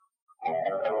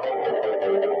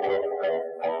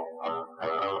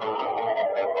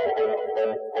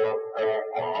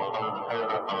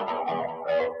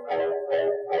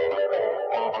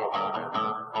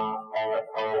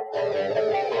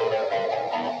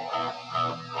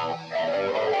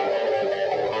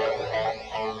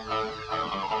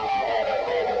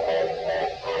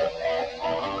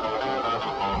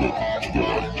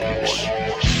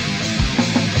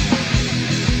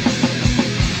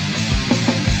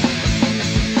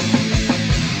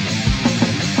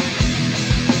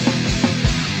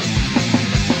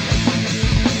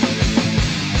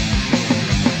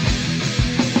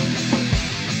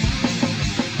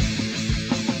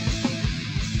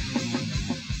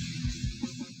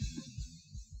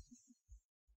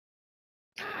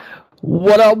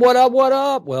What up, what up, what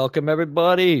up? Welcome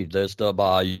everybody. This the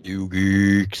Bayou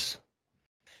Geeks.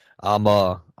 I'm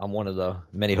one of the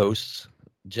many hosts,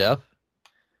 Jeff.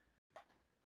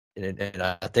 And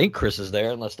I think Chris is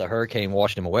there unless the hurricane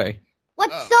washed him away.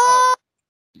 What's Oh,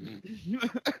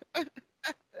 up?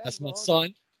 That's my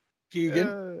son,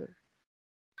 Keegan.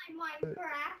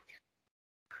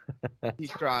 He's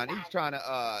trying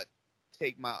to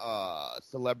take my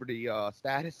celebrity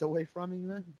status away from me,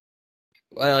 man.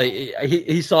 Well,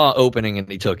 he saw an opening and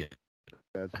he took it.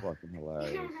 That's fucking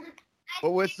hilarious.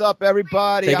 Well, what's up,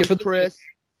 everybody? Take it I'm for the- Chris.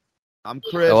 I'm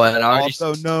Chris, Oh, and I already-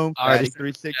 also known I already-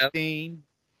 Fatty 316.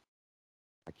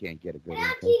 I can't get a good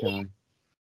intro time.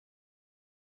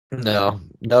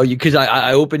 No, you because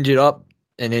I opened it up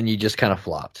and then you just kind of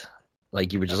flopped.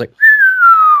 Like you were just like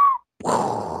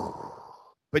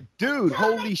But dude,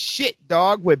 holy shit,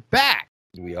 dog, we're back.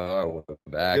 we're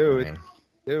back, Dude. man.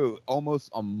 Dude, almost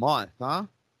a month, huh?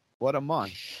 What a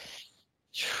month.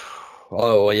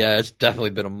 Oh yeah, it's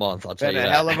definitely been a month. I'll tell Been you a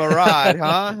that. hell of a ride,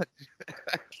 huh?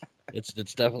 It's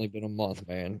definitely been a month,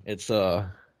 man. It's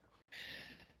been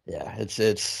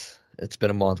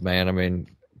a month, man. I mean,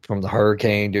 from the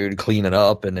hurricane, dude, cleaning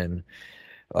up, and then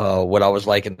what I was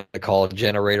like in the call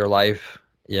generator life,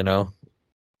 it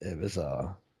was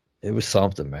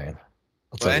something, man.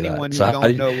 I'll For tell you that. anyone who So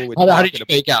don't know what we're how did talking you about.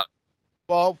 make out?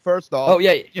 Well, first off, Oh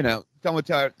yeah, someone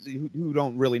who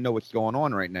don't really know what's going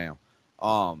on right now.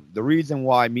 The reason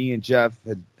why me and Jeff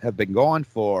have been gone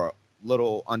for a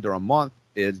little under a month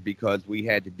is because we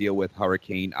had to deal with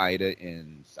Hurricane Ida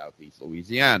in southeast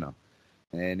Louisiana.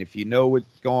 And if you know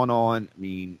what's going on, I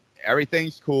mean,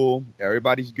 everything's cool.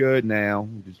 Everybody's good now.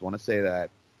 Just want to say that.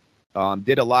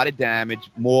 Did a lot of damage,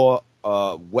 more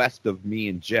west of me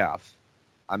and Jeff.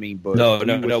 I mean, but no. we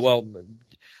was- Well,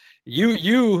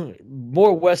 you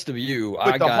more west of you. But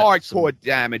I the got hardcore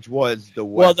damage was the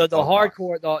Well, west. the of us.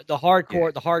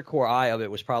 hardcore eye of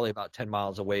it was probably about 10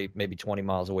 miles away, maybe 20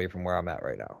 miles away from where I'm at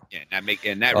right now. Yeah, that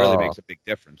really Uh, makes a big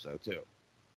difference, though, too.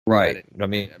 Right. I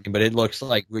mean, but it looks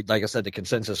like I said, the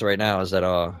consensus right now is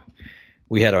that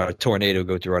we had a tornado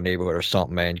go through our neighborhood or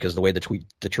something, man, because the way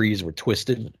the trees were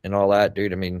twisted and all that,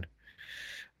 dude. I mean,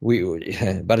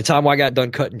 by the time I got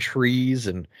done cutting trees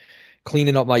and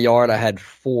cleaning up my yard, I had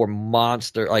four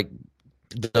monster, like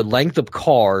the length of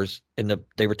cars, and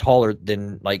they were taller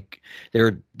than, like, they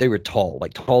were tall,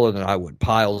 like taller than I would,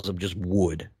 piles of just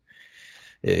wood.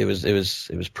 It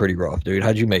was pretty rough, dude.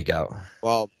 How'd you make out?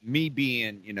 Well, me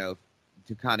being,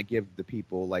 to kind of give the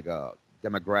people like a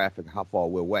demographic how far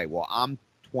we're away. Well, I'm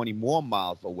 20 more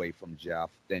miles away from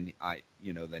Jeff than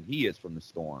than he is from the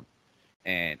storm,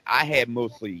 and I had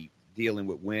mostly dealing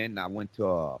with wind. I went to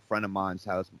a friend of mine's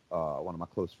house, one of my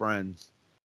close friends,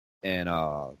 and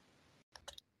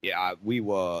we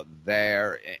were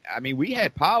there. I mean, we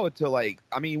had power till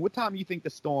what time do you think the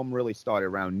storm really started?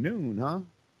 Around noon, huh?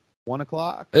 1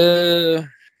 o'clock? The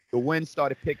wind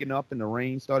started picking up and the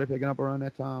rain started picking up around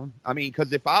that time. I mean,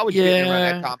 because if I was getting it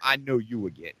around that time, I know you were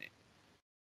getting it.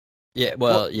 Yeah,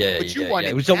 well, But you weren't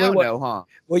yeah. in town, though, huh?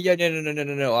 Well, yeah,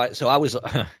 no. I was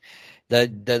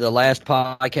the last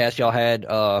podcast y'all had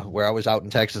where I was out in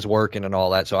Texas working and all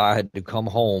that, so I had to come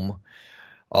home,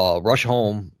 rush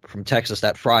home from Texas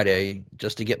that Friday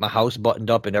just to get my house buttoned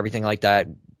up and everything like that.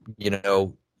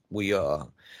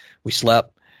 We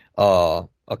slept.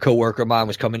 A coworker of mine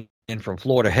was coming in from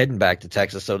Florida, heading back to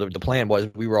Texas. So the plan was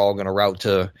we were all going to route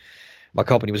to. My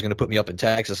company was going to put me up in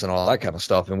Texas and all that kind of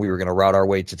stuff, and we were going to route our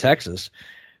way to Texas.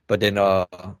 But then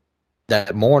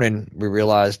that morning, we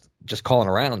realized, just calling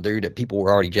around, dude, that people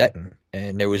were already jetting,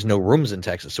 and there was no rooms in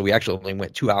Texas. So we actually only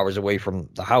went 2 hours away from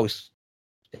the house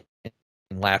in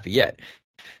Lafayette,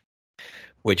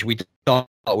 which we thought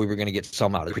we were going to get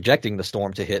some out of projecting the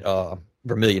storm to hit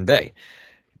Vermilion Bay.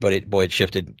 But it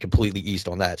shifted completely east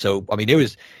on that. So, I mean, it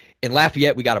was in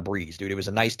Lafayette, we got a breeze, dude. It was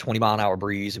a nice 20-mile-an-hour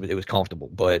breeze. It was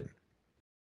comfortable, but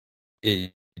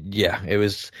it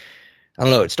was, I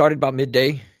don't know. It started about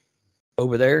midday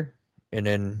over there, and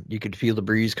then you could feel the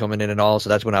breeze coming in and all. So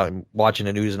that's when I'm watching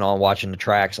the news and all, watching the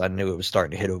tracks. I knew it was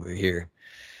starting to hit over here,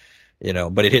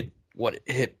 but it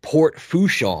hit Port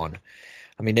Fourchon.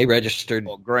 I mean, they registered.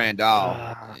 Well, Grand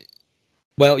Isle.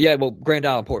 Grand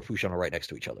Isle and Port Fourchon are right next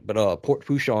to each other. But Port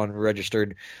Fourchon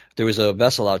registered, there was a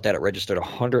vessel out there that registered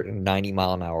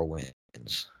 190-mile-an-hour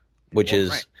winds, which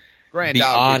is Grand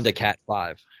beyond a Cat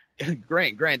 5.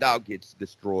 Grand Isle gets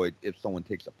destroyed if someone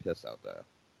takes a piss out there.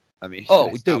 I mean,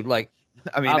 dude,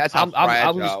 that's how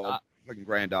fragile fucking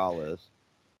Grand Isle is.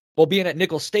 Well, being at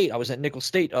Nicholls State, I was at Nicholls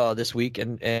State this week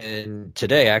and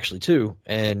today actually too.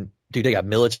 And dude, they got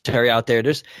military out there.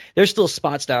 There's still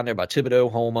spots down there by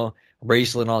Thibodeau, Houma,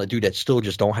 Raceland, all that, dude, that still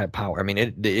just don't have power. I mean,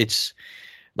 it's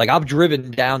like I've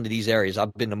driven down to these areas.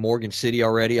 I've been to Morgan City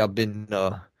already. I've been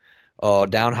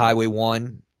down Highway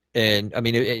 1. And, I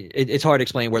mean, it's hard to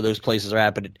explain where those places are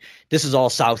at, but this is all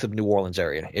south of New Orleans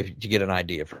area, if you get an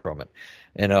idea from it.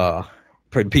 And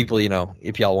for people, you know,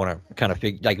 if y'all want to kind of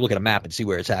look at a map and see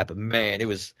where it's happened, man, it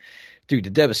was, dude, the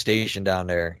devastation down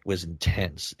there was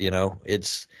intense, you know.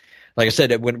 It's, like I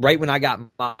said, right when I got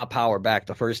my power back,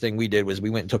 the first thing we did was we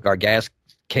went and took our gas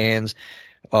cans,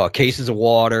 cases of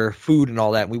water, food, and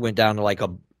all that. And we went down to like a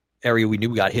area we knew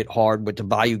we got hit hard, went to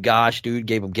Bayou Gosh, dude,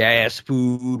 gave them gas,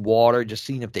 food, water, just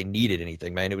seeing if they needed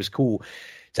anything, man. It was cool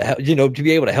to, you know, to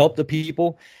be able to help the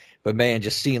people. But, man,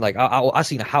 just seeing, like, I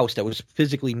seen a house that was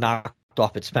physically knocked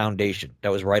off its foundation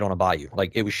that was right on a bayou.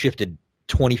 Like, it was shifted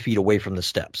 20 feet away from the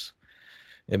steps.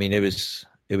 I mean, it was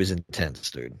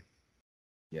intense, dude.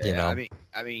 Yeah, you know?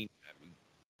 I mean,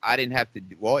 I didn't have to.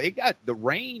 Well, the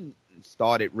rain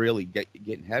started really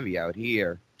getting heavy out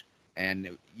here,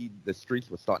 and the streets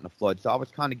were starting to flood. So I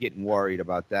was kind of getting worried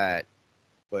about that.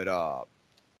 But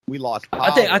we lost power.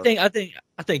 I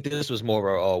think this was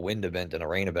more of a wind event than a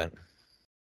rain event.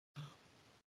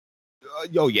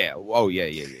 Oh yeah,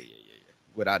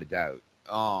 without a doubt.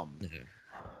 Mm-hmm.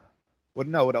 Well,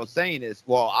 no, what I was saying is,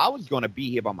 well, I was going to be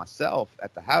here by myself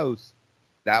at the house.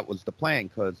 That was the plan,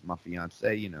 because my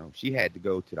fiance, you know, she had to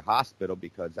go to the hospital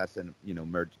because that's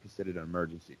considered an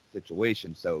emergency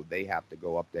situation. So they have to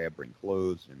go up there, bring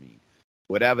clothes. I mean,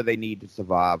 whatever they need to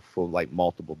survive for like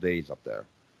multiple days up there.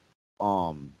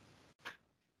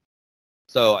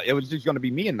 So it was just going to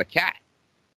be me and the cat,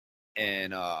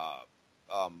 and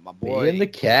my boy Me and the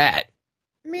cat.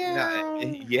 Meow.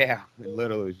 Yeah,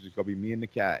 literally, it's just gonna be me and the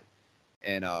cat.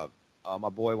 And my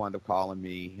boy wound up calling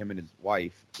me, him and his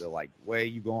wife. They're like, "Where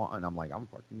you going?" And I'm like, "I'm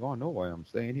fucking going nowhere. I'm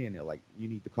staying here." And they're like, "You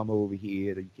need to come over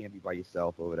here. You can't be by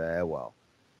yourself over there." Well,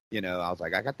 you know, I was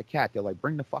like, "I got the cat." They're like,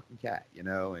 "Bring the fucking cat," you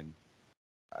know. And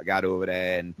I got over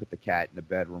there and put the cat in the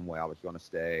bedroom where I was gonna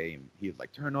stay. And he was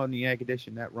like, "Turn on the air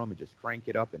conditioner in that room and just crank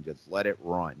it up and just let it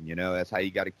run." You know, that's how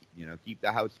you got to, keep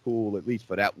the house cool, at least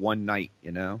for that one night.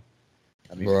 You know.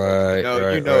 I mean, right.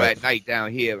 At night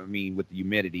down here, I mean, with the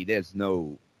humidity, there's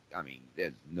no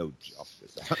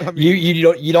justice. I mean,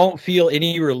 you don't feel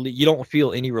any relief. You don't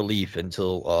feel any relief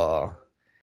until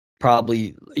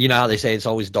probably, you know how they say it's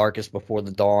always darkest before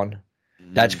the dawn.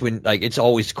 That's when, like, it's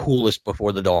always coolest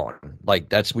before the dawn. Like,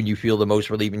 that's when you feel the most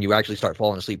relief, and you actually start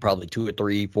falling asleep probably 2 or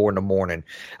 3, 4 in the morning.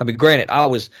 I mean, granted, I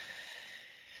was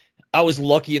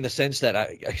lucky in the sense that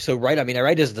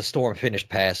right as the storm finished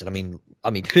passing, I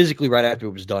mean, physically right after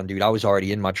it was done, dude, I was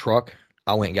already in my truck.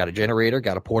 I went and got a generator,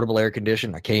 got a portable air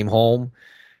conditioner. I came home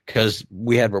because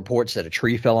we had reports that a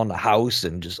tree fell on the house,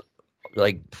 and just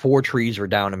like 4 trees were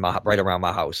down right around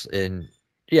my house. And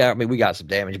yeah, I mean, we got some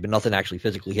damage, but nothing actually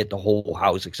physically hit the whole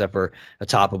house except for the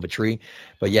top of a tree.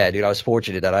 But yeah, dude, I was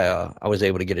fortunate that I was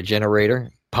able to get a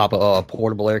generator, pop a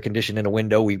portable air conditioner in the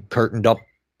window. We curtained up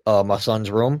my son's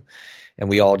room, and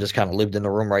we all just kind of lived in the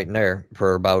room right in there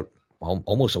for about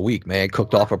almost a week, man.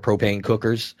 Cooked off of propane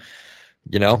cookers,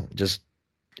 you know, just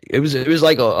it was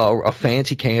like a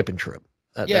fancy camping trip.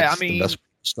 That's the best way to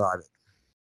start it.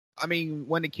 I mean,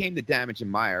 when it came to damage in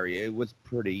my area, it was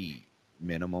pretty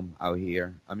minimum out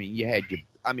here. I mean, you had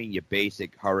your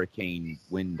basic hurricane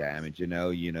wind damage, you know,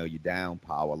 your down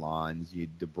power lines, your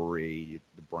debris,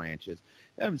 the branches,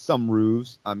 and some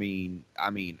roofs. I mean,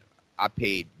 I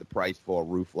paid the price for a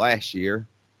roof last year,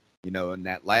 in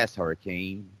that last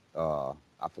hurricane. I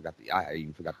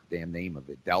even forgot the damn name of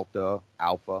it. Delta,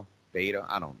 Alpha, Beta,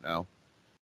 I don't know.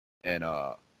 And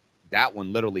that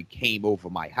one literally came over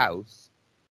my house.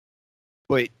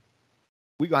 But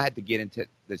we're going to have to get into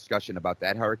discussion about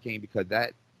that hurricane, because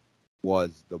that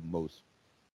was the most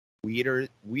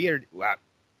weirdest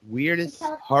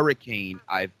hurricane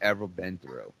I've ever been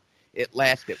through. It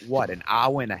lasted, an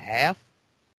hour and a half?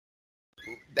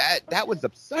 That was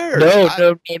absurd. No.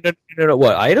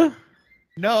 What, Ida?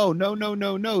 No.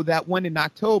 That one in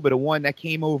October, the one that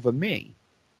came over me.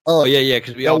 Oh, yeah,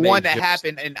 because the one that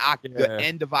happened in the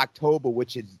end of October,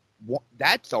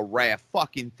 that's a rare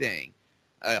fucking thing.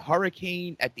 A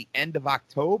hurricane at the end of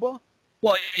October.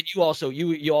 Well, and you also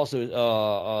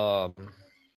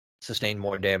sustained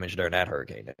more damage during that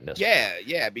hurricane than this.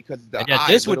 Yeah, because that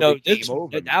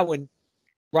one,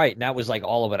 right? And that was like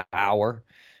all of an hour,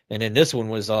 and then this one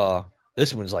was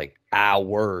like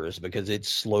hours, because it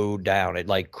slowed down. It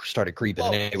like started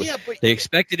creeping. They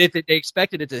expected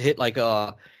it to hit like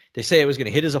they say it was going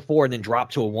to hit as a 4 and then drop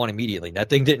to a 1 immediately. That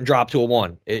thing didn't drop to a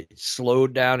 1. It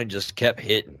slowed down and just kept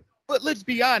hitting. But let's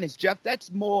be honest, Jeff.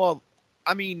 That's more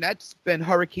I mean, that's been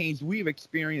hurricanes we've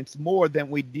experienced more than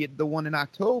we did the one in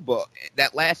October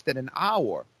that lasted an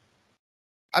hour.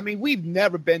 I mean, we've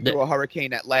never been through a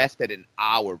hurricane that lasted an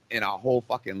hour in our whole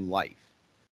fucking life.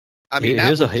 I mean, that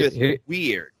was just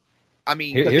weird. I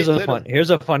mean, here's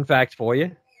a fun fact for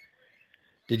you.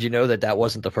 Did you know that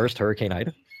wasn't the first Hurricane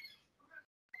Ida?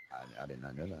 I did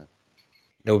not know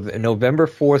that. November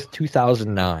 4th,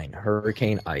 2009,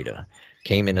 Hurricane Ida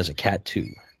came in as a Cat 2.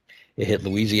 It hit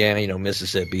Louisiana,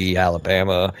 Mississippi,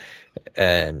 Alabama,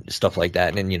 and stuff like that.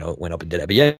 And then, it went up and did it.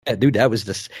 But yeah, dude, that was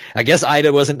this. I guess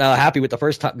Ida wasn't happy with the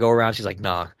first time go around. She's like,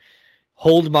 nah,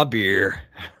 hold my beer.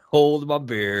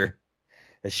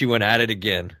 And she went at it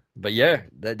again. But yeah,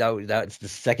 that's the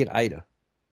second Ida.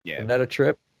 Yeah. Isn't that a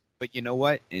trip? But you know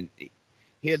what? And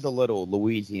here's a little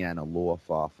Louisiana lore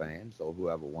for our fans or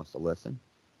whoever wants to listen.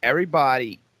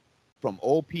 Everybody, from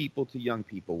old people to young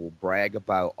people, will brag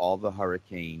about all the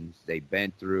hurricanes they've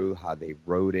been through, how they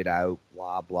rode it out,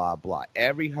 blah, blah, blah.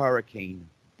 Every hurricane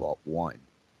but one.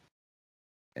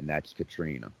 And that's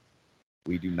Katrina.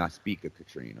 We do not speak of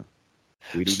Katrina.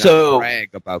 We do not brag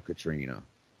about Katrina.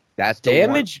 That's the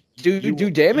damage.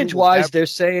 Damage-wise, they're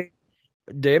saying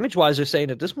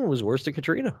that this one was worse than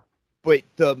Katrina. But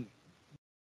the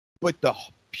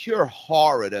pure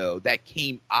horror though that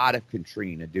came out of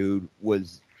Katrina, dude,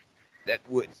 was that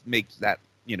what makes that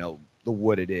the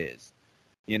what it is,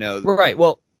 Right.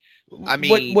 Well, I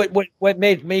mean, what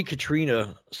made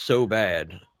Katrina so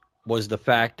bad was the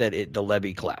fact that the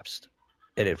levee collapsed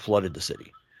and it flooded the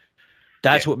city.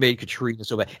 That's what made Katrina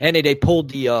so bad. And they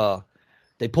pulled all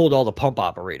the pump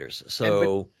operators,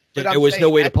 so there was no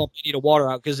way to pump any of the water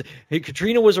out because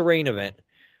Katrina was a rain event,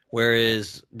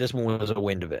 whereas this one was a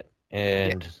wind event.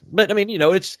 But I mean,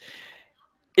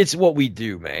 it's what we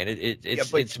do, man.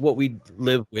 It's what we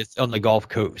live with on the Gulf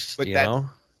Coast,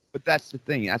 But that's the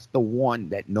thing. That's the one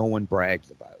that no one brags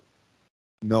about.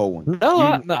 No one.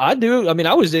 No, I do. I mean,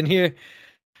 I was in here.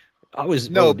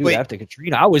 After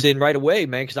Katrina, I was in right away,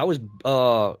 man, because I was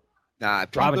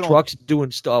driving trucks,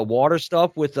 doing water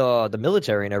stuff with the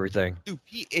military and everything. Dude,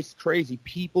 it's crazy.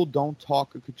 People don't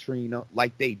talk of Katrina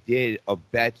like they did of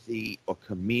Betsy or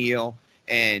Camille,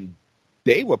 and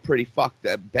they were pretty fucked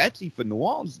up. Betsy for New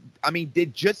Orleans, I mean,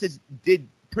 did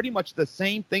pretty much the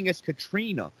same thing as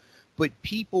Katrina, but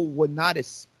people were not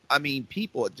as. I mean,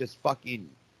 people are just fucking.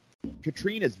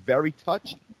 Katrina's very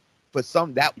touchy. For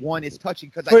some, that one is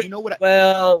touching because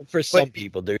for some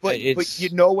people, dude. But you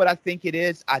know what I think it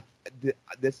is.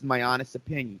 This is my honest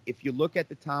opinion. If you look at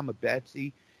the time of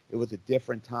Betsy, it was a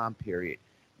different time period.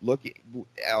 Look at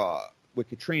with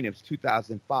Katrina, it was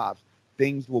 2005.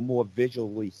 Things were more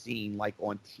visually seen, like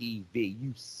on TV.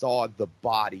 You saw the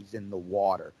bodies in the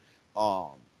water.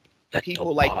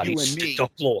 People like you and me.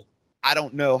 I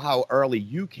don't know how early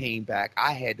you came back.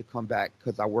 I had to come back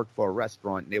because I worked for a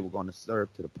restaurant and they were going to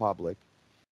serve to the public.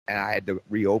 And I had to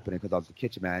reopen it because I was the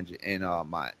kitchen manager. And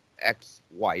my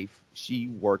ex-wife, she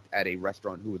worked at a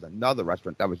restaurant who was another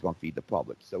restaurant that was going to feed the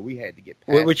public. So we had to get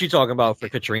past. What you talking about for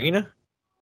Katrina?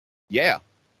 Yeah.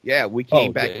 Yeah, we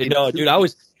came back. No, dude,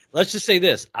 let's just say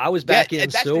this. I was back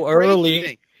in so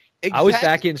early. Exactly. I was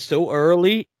back in so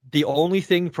early. The only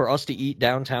thing for us to eat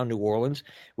downtown New Orleans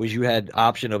was you had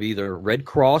option of either Red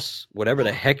Cross, whatever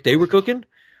the heck they were cooking,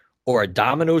 or a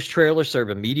Domino's trailer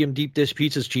serving medium deep dish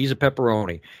pizzas, cheese, and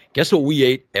pepperoni. Guess what we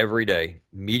ate every day?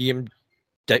 Medium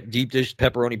deep dish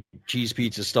pepperoni, cheese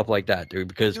pizzas, stuff like that, dude.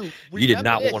 Because you did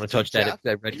not want to touch that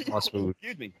Red Cross food.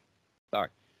 Excuse me. Sorry.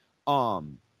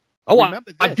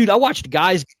 Dude, I watched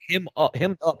guys hemmed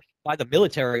up by the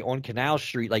military on Canal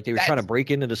Street, like they were trying to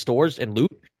break into the stores and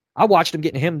loot. I watched them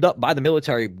getting hemmed up by the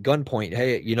military gunpoint.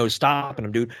 Hey, stopping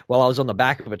them, dude, while I was on the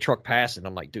back of a truck passing.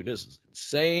 I'm like, dude, this is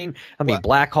insane. I mean,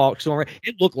 Black Hawk,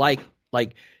 it looked like,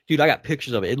 dude, I got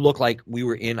pictures of it. It looked like we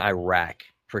were in Iraq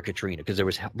for Katrina because there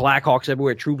was Black Hawks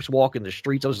everywhere, troops walking the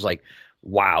streets. I was like,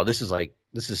 wow, this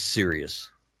is serious.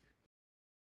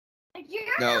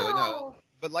 No.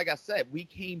 But like I said, we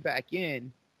came back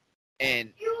in,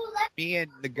 and me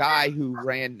and the guy who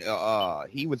ran,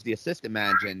 he was the assistant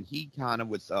manager, and he kind of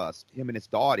was, him and his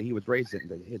daughter, he was raising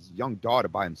his young daughter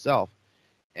by himself,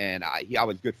 and I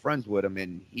was good friends with him,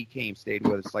 and he stayed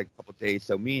with us like a couple of days,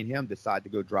 so me and him decided to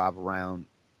go drive around.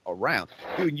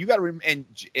 Dude, you got to and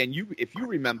you, if you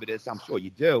remember this, I'm sure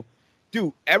you do,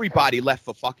 dude, everybody left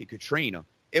for fucking Katrina.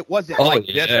 It wasn't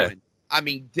different. I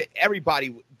mean,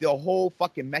 everybody, the whole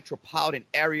fucking metropolitan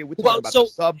area, we're talking about the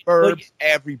suburbs,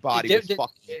 everybody was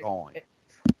fucking gone.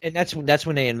 And that's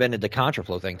when they invented the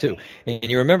contraflow thing, too. And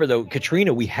you remember, though,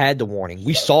 Katrina, we had the warning.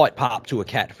 We saw it pop to a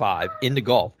Cat 5 in the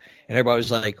Gulf. And everybody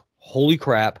was like, holy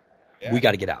crap, we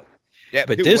got to get out. Yeah,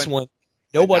 but dude, this one,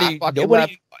 Nobody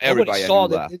Everybody saw I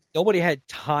knew that. left. Nobody had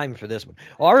time for this one.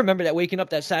 Oh, I remember that waking up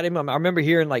that Saturday morning. I remember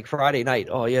hearing like Friday night.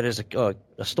 Oh yeah, there's a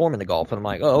storm in the Gulf, and I'm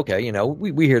like, oh okay,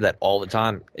 we hear that all the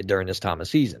time during this time of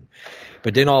season.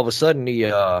 But then all of a sudden,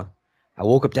 I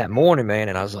woke up that morning, man,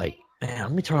 and I was like, man,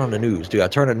 let me turn on the news, dude. I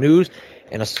turned on the news,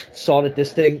 and I saw that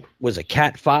this thing was a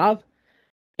Cat 5,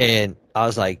 and I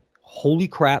was like, holy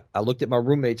crap! I looked at my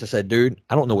roommates. I said, dude,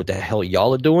 I don't know what the hell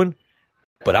y'all are doing,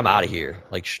 but I'm out of here.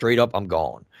 Like straight up, I'm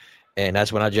gone. And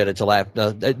that's when I jetted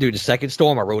to dude, the second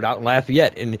storm, I rode out in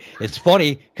Lafayette. And it's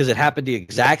funny because it happened the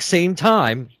exact same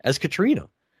time as Katrina.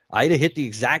 Ida hit the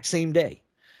exact same day.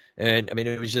 And I mean,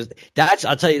 it was just,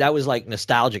 I'll tell you, that was like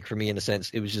nostalgic for me in a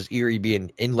sense. It was just eerie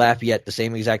being in Lafayette, the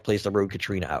same exact place I rode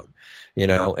Katrina out,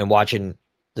 and watching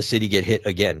the city get hit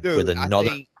again with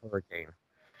another hurricane.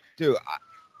 Dude,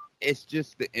 it's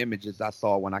just the images I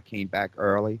saw when I came back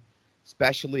early.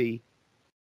 Especially,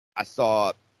 I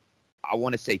saw, I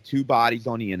want to say 2 bodies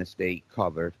on the interstate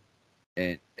covered.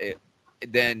 And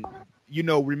then,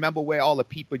 remember where all the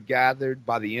people gathered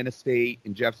by the interstate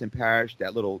in Jefferson Parish,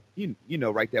 that little,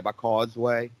 right there by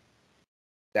Causeway?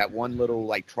 That one little,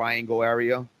 like, triangle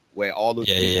area where all those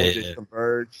people just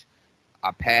converge.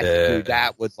 I passed through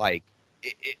that was like,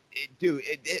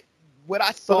 what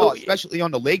I saw, especially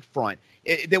on the lakefront,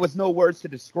 there was no words to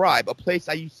describe. A place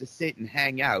I used to sit and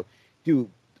hang out. Dude,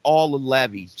 all the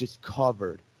levees just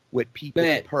covered with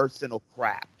people's personal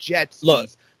crap, jet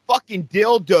skis, fucking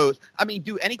dildos. I mean,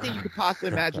 dude, anything you could possibly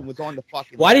imagine was on the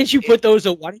fucking. Why didn't you put those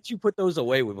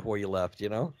away before you left?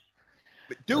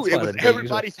 But, dude, it was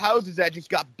everybody's houses that just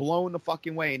got blown the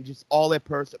fucking way, and just all their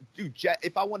personal. Dude,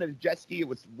 if I wanted a jet ski, it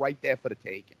was right there for the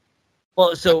taking.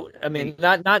 Well, so I mean,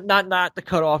 not to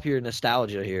cut off your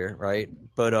nostalgia here, right?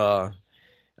 But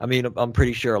I mean, I'm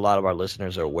pretty sure a lot of our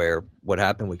listeners are aware of what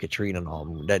happened with Katrina and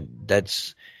all.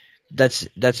 That's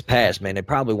past, man. They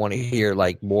probably want to hear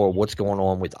like more what's going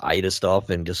on with Ida stuff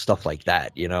and just stuff like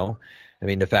that, I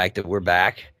mean, the fact that we're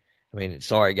back. I mean,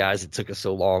 sorry guys, it took us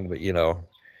so long, but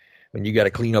when you got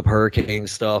to clean up hurricane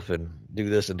stuff and do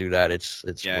this and do that, it's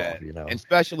rough, And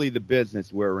especially the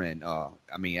business we're in.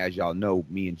 I mean, as y'all know,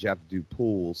 me and Jeff do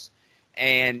pools,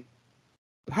 and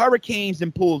hurricanes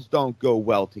and pools don't go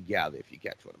well together, if you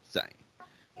catch what I'm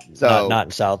saying. So not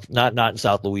in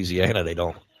South Louisiana, they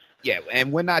don't. Yeah,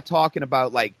 and we're not talking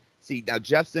about now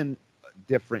Jeff's in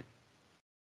different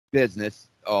business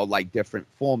or like different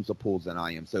forms of pools than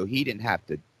I am, so he didn't have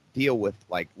to deal with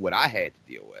like what I had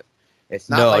to deal with. It's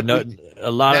not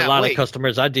a lot of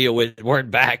customers I deal with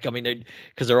weren't back. I mean,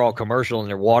 because they're all commercial and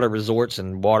they're water resorts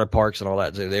and water parks and all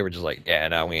that. So they were just like, yeah,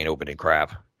 no, we ain't opening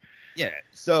crap. Yeah.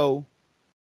 So,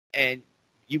 and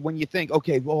when you think,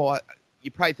 okay, well,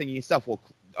 you probably think to yourself, well,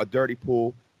 a dirty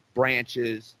pool,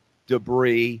 branches,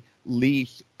 debris,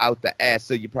 leaves out the ass.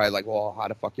 So you're probably like, well, how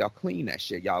the fuck y'all clean that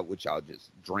shit? Y'all just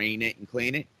drain it and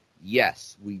clean it?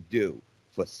 Yes, we do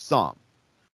for some.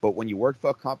 But when you work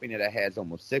for a company that has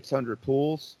almost 600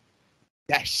 pools,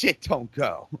 that shit don't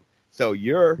go. So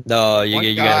you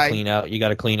gotta clean out. You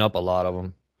gotta clean up a lot of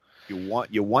them.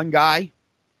 You're one guy.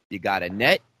 You got a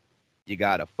net. You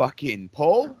got a fucking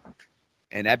pole,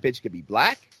 and that bitch could be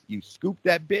black. You scoop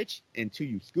that bitch until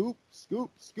you scoop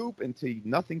until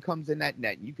nothing comes in that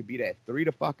net. You could be there 3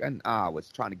 to fucking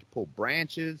hours trying to pull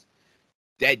branches,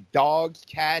 dead dogs,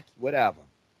 cats, whatever.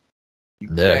 You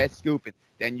get scooping.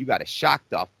 Then you got to shock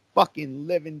the fucking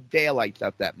living daylights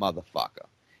out that motherfucker.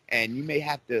 And you may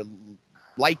have to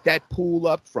light that pool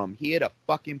up from here to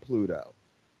fucking Pluto.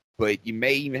 But you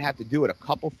may even have to do it a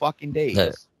couple fucking days.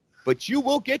 Yeah. But you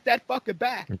will get that fucker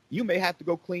back. You may have to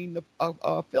go clean the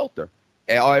filter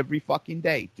every fucking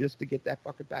day just to get that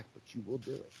fucker back. But you will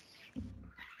do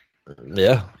it.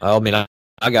 Yeah. I mean,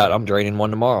 I'm draining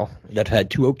one tomorrow that had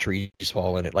 2 oak trees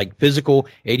fall in it. Like physical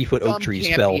 80-foot oak trees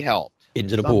fell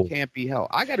into the pool. Can't be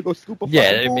helped. I got to go scoop a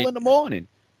fucking pool in the morning.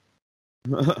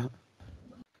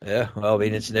 Yeah, well, I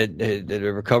mean, it's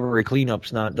the recovery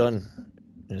cleanup's not done.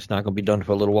 It's not going to be done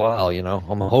for a little while,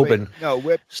 I'm hoping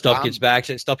stuff gets back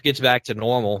to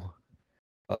normal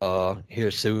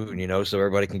here soon, so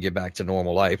everybody can get back to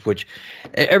normal life. Which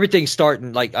everything's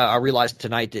starting. Like I realized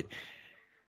tonight that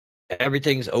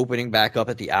everything's opening back up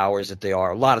at the hours that they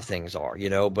are. A lot of things are,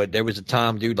 but there was a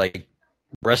time, dude, like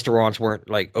restaurants weren't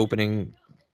like opening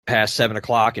past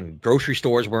 7:00 and grocery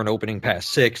stores weren't opening past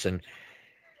 6. And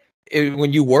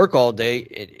when you work all day,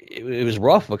 it was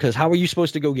rough because how are you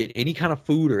supposed to go get any kind of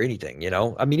food or anything,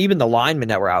 I mean, even the linemen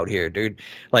that were out here, dude,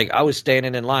 like I was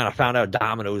standing in line. I found out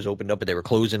Domino's opened up, but they were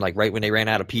closing like right when they ran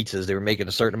out of pizzas. They were making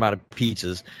a certain amount of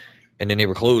pizzas and then they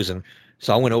were closing.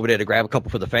 So I went over there to grab a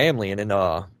couple for the family. And then,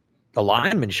 the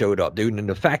linemen showed up, dude. And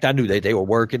the fact I knew they were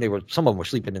working, some of them were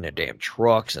sleeping in their damn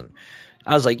trucks. And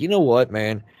I was like, you know what,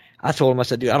 man? I told him, I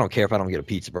said, dude, I don't care if I don't get a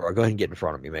pizza, bro. Go ahead and get in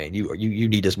front of me, man. You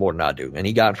need this more than I do. And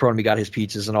he got in front of me, got his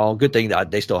pizzas and all. Good thing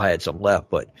that they still had some left,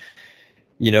 but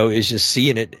it's just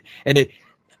seeing it. And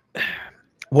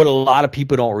what a lot of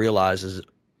people don't realize is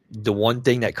the one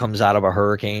thing that comes out of a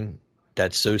hurricane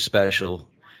that's so special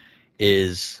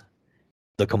is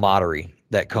the camaraderie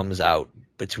that comes out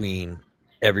between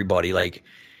everybody. Like,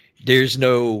 there's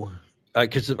no,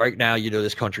 because right now,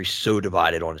 this country's so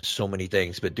divided on so many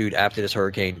things. But dude, after this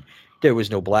hurricane, there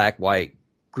was no black, white,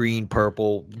 green,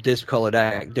 purple, this color,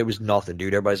 that. There was nothing,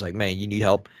 dude. Everybody's like, man, you need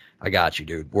help? I got you,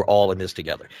 dude. We're all in this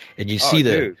together. And you see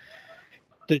the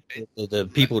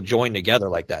people join together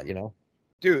like that,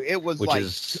 Dude, it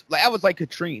was I was like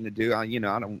Katrina, dude. I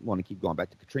don't want to keep going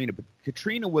back to Katrina, but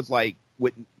Katrina was like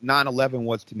what 9/11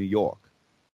 was to New York.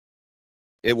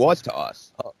 It was to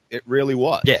us. It really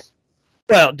was. Yeah.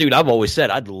 Well, dude, I've always said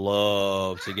I'd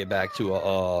love to get back to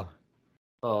a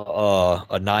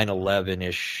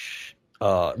 9/11-ish.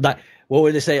 What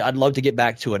would they say? I'd love to get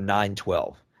back to a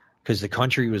 9/12 because the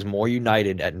country was more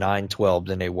united at 9/12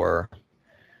 than they were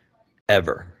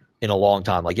ever in a long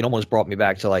time. Like, it almost brought me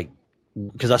back to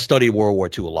because I studied World War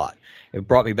II a lot. It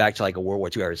brought me back to a World War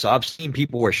II era. So I've seen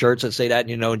people wear shirts that say that,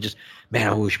 and just, man,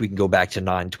 I wish we can go back to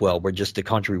 9/12 where just the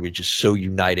country was just so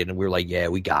united and we were like, yeah,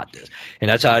 we got this. And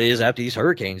that's how it is after these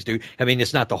hurricanes, dude. I mean,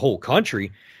 it's not the whole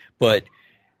country, but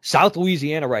South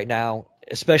Louisiana right now,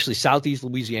 especially Southeast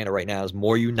Louisiana right now, is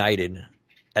more united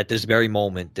at this very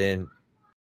moment than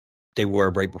they were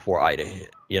right before Ida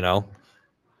hit,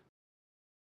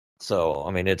 So,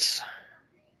 I mean,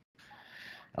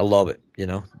 I love it,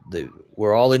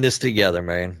 we're all in this together,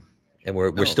 man, and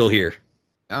we're still here.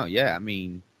 Oh yeah, I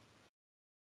mean,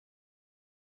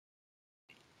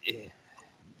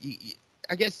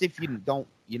 I guess if you're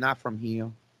not from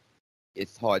here,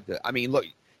 it's hard to. I mean, look,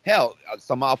 hell,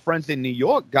 some of our friends in New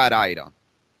York got Ida,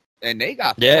 and they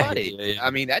got flooded. Yeah.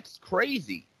 I mean, that's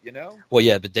crazy, Well,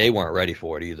 yeah, but they weren't ready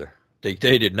for it either. They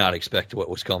did not expect what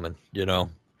was coming,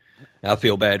 I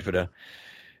feel bad for them.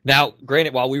 Now,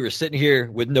 granted, while we were sitting here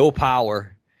with no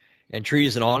power and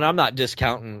trees and all, and I'm not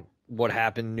discounting what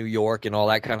happened in New York and all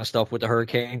that kind of stuff with the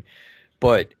hurricane,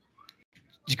 but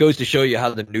it goes to show you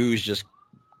how the news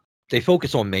they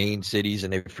focus on main cities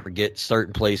and they forget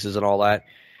certain places and all that.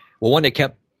 Well, one, they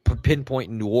kept pinpointing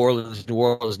New Orleans,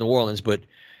 but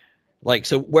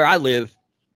so where I live,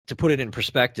 to put it in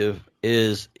perspective,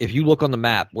 is if you look on the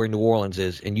map where New Orleans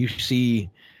is and you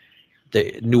see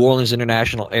the New Orleans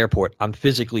International Airport, I'm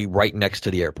physically right next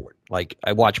to the airport. Like,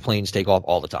 I watch planes take off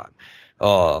all the time.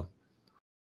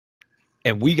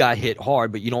 And we got hit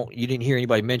hard, but you didn't hear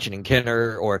anybody mentioning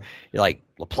Kenner or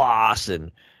Laplace,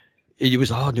 and it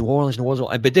was, New Orleans.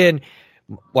 But then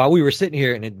while we were sitting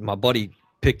here, and my buddy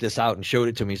picked this out and showed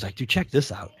it to me, he's like, dude, check this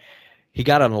out. He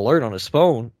got an alert on his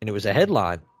phone, and it was a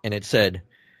headline, and it said,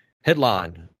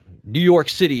 headline, New York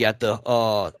City at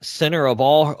the center of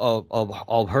all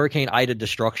of Hurricane Ida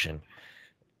destruction.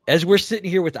 As we're sitting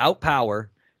here without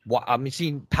power, I'm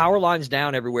seeing power lines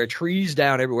down everywhere, trees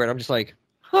down everywhere, and I'm just like,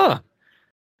 go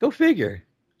figure.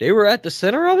 They were at the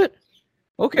center of it?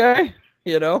 Okay,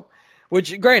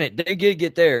 Which, granted, they did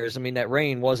get theirs. I mean, that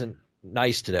rain wasn't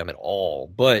nice to them at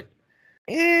all. But,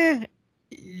 if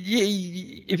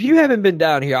you haven't been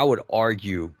down here, I would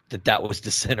argue that was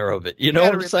the center of it. You know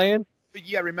what I'm saying? But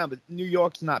you got to remember, New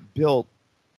York's not built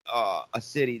a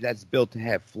city that's built to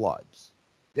have floods.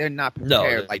 They're not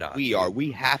prepared we are.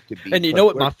 We have to be. And you know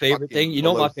what my favorite thing? You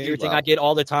know what my favorite thing I get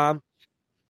all the time?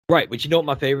 Right, but you know what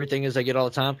my favorite thing is I get all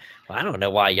the time? Well, I don't know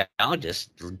why y'all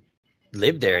just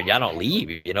live there and y'all don't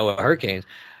leave, hurricanes.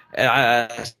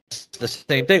 And it's the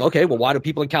same thing. Okay, well, why do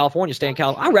people in California stay in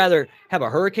California? I'd rather have a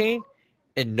hurricane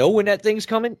and know when that thing's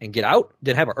coming and get out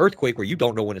than have an earthquake where you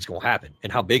don't know when it's going to happen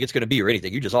and how big it's going to be or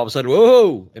anything. You just all of a sudden,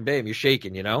 whoa, and bam, you're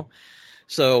shaking,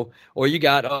 So, or you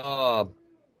got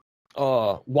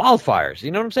wildfires.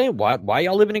 You know what I'm saying? Why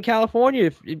y'all living in California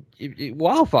if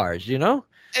wildfires?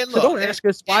 And so don't ask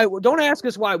us why. Don't ask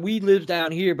us why we live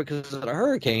down here because of the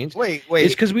hurricanes. Wait.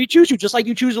 It's because we choose to. Just like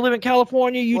you choose to live in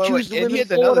California, you choose to live in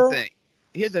Florida.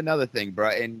 Here's another thing, bro.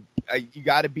 And you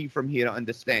got to be from here to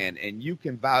understand. And you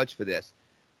can vouch for this.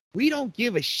 We don't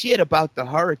give a shit about the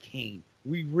hurricane.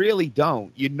 We really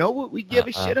don't. You know what we give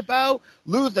a shit about?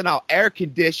 Losing our air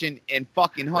condition and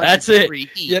fucking 100-degree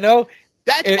heat.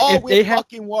 That's all we're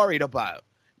fucking worried about.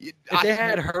 If they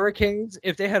had hurricanes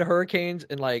in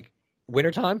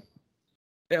wintertime,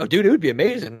 Oh, dude, it would be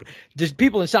amazing. Just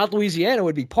people in South Louisiana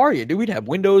would be partying, dude. We'd have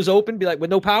windows open, be like, with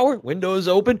no power, windows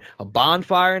open, a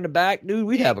bonfire in the back, dude.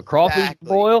 We'd have a crawfish Exactly.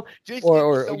 boil, Just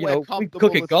or get you somewhere know, we comfortable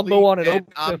cook a to gumbo sleep, on an and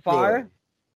open I'm fire. good.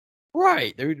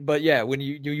 Right, dude. But yeah, when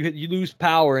you lose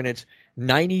power and it's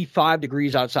 95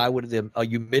 degrees outside with a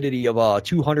humidity of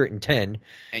 210, And your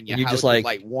and you're house just is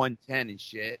like 110 and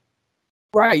shit.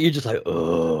 right, you're just like,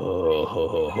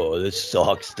 oh, this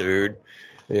sucks, dude.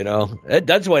 You know,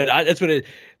 that's what it.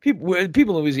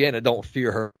 People in Louisiana don't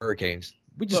fear hurricanes.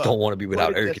 We just Look, don't want to be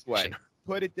without put it air this way. conditioning.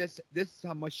 Put it this is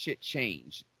how much shit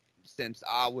changed since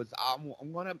I'm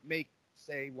gonna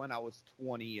say when I was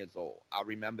 20 years old. I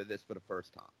remember this for the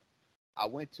first time. I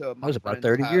went to That my was about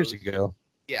friend's 30 years house. ago.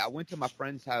 Yeah, I went to my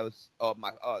friend's house,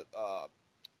 my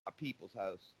people's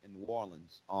house in New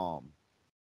Orleans, or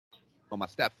my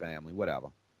step family, whatever.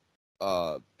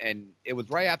 And it was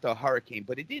right after a hurricane,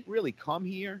 but it didn't really come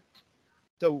here.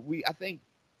 So I think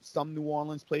some New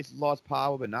Orleans places lost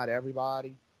power, but not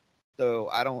everybody. So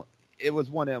it was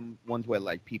one of them ones where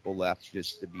like people left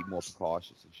just to be more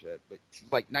precautious and shit. But it's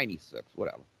like 96,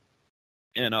 whatever.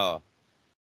 And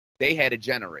they had a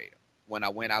generator. When I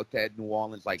went out to New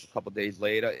Orleans, like a couple days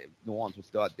later, New Orleans was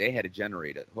still, they had a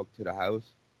generator hooked to the house.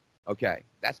 Okay,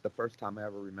 that's the first time I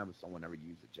ever remember someone ever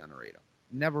used a generator.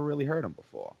 Never really heard them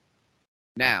before.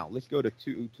 Now, let's go to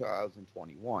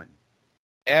 2021.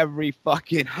 Every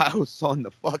fucking house on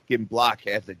the fucking block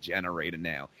has a generator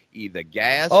now. Either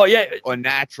gas or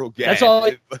natural gas.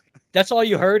 That's all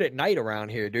you heard at night around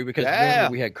here, dude, because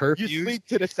remember we had curfews. You sleep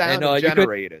to the sound of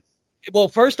generators. Well,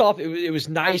 first off, it was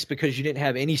nice because you didn't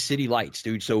have any city lights,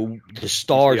 dude. So the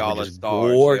stars were just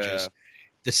gorgeous. Yeah.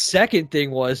 The second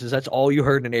thing is that's all you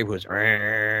heard in the neighborhood was,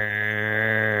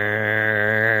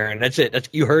 and that's it.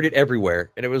 You heard it everywhere,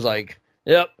 and it was like,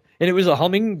 yep. And it was a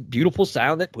humming, beautiful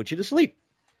sound that put you to sleep.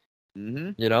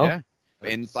 Mm-hmm. You know, yeah.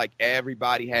 And it's like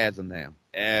everybody has them now.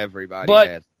 Everybody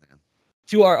has them now.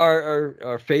 To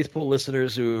our faithful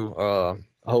listeners who,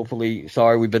 hopefully,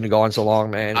 sorry we've been gone so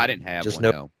long, man. I didn't have just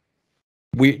one. No.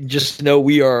 We just know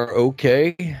we are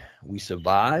okay. We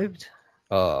survived.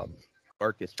 Work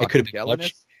is fucking killing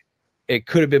us. It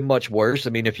could have been much worse. I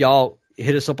mean, if y'all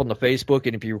hit us up on the Facebook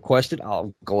and if you request it,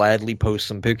 I'll gladly post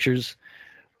some pictures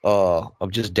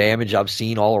of just damage I've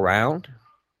seen all around,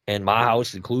 and my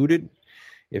house included.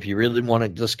 If you really want to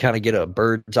just kind of get a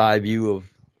bird's eye view of,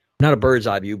 not a bird's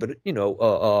eye view, but you know,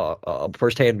 a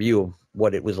firsthand view of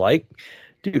what it was like.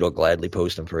 Dude, I'll gladly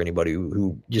post them for anybody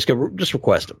who just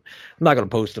request them. I'm not going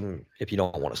to post them if you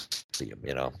don't want to see them,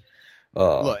 you know.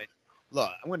 Look,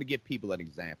 I want to give people an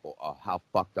example of how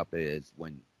fucked up it is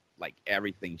when, like,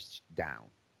 everything's down.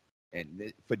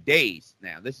 And for days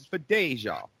now. This is for days,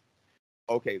 y'all.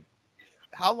 Okay,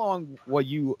 how long were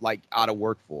you, like, out of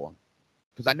work for?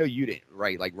 Because I know you didn't,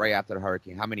 right? Like, right after the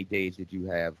hurricane, how many days did you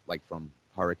have, like, from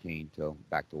hurricane till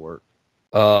back to work?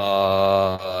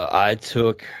 I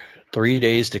took 3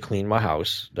 days to clean my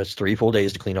house. That's 3 full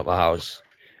days to clean up my house.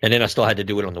 And then I still had to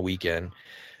do it on the weekend.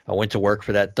 I went to work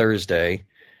for that Thursday.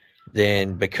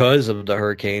 Then because of the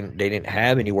hurricane, they didn't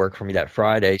have any work for me that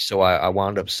Friday. So I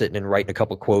wound up sitting and writing a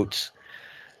couple quotes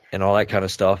and all that kind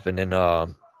of stuff. And then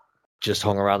just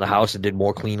hung around the house and did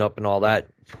more cleanup and all that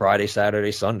Friday,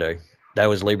 Saturday, Sunday. That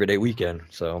was Labor Day weekend.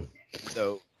 So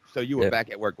you were back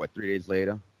at work, what, 3 days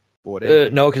later? 4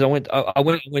 days? No, because I went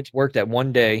to work that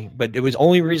one day, but it was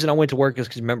only reason I went to work is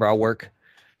because remember I work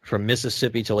from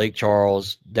Mississippi to Lake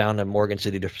Charles down to Morgan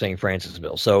City to St.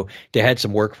 Francisville, so they had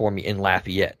some work for me in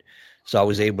Lafayette, so I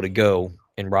was able to go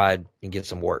and ride and get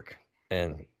some work,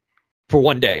 and for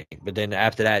one day. But then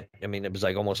after that, I mean, it was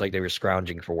like almost like they were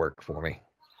scrounging for work for me.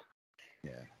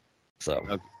 Yeah.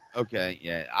 So okay,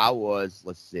 yeah, I was.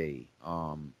 Let's see,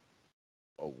 a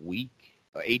week,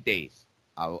 8 days.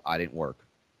 I didn't work.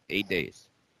 8 days.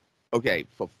 Okay,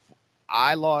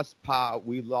 I lost power.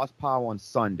 We lost power on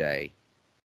Sunday.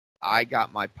 I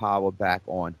got my power back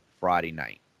on Friday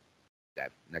night.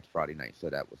 That next Friday night. So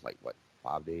that was like what,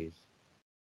 5 days?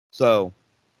 So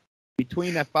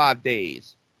between that 5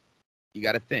 days, you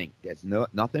got to think there's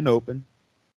nothing open.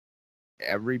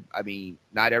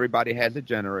 Not everybody has a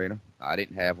generator. I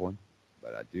didn't have one,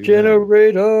 but I do.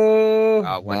 Generator.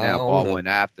 I went now. Bought one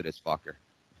after this fucker.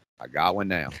 I got one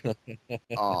now.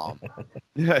 Fuck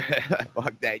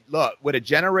that. Look, with a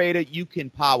generator, you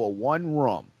can power one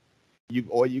room. You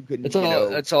can.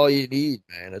 That's all you need,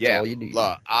 man. That's all you need.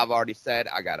 Look, I've already said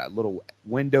I got a little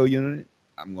window unit.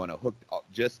 I'm gonna hook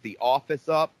just the office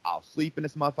up. I'll sleep in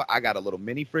this motherfucker. I got a little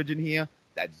mini fridge in here.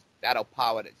 That'll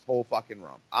power this whole fucking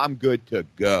room. I'm good to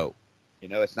go. You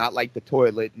know, it's not like the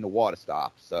toilet and the water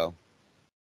stops. So.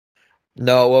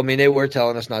 No, well, I mean, they were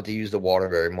telling us not to use the water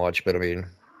very much, but I mean,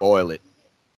 Boil it.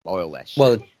 Boil that shit.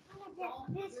 Well,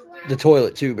 the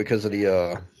toilet too, because of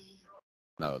the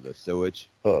No, the sewage.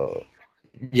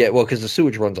 yeah, well, because the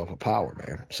sewage runs off of power,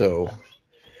 man. So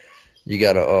you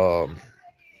gotta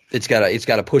it's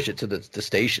gotta push it to the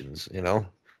stations, you know.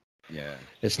 Yeah.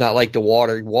 It's not like the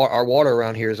water. Our water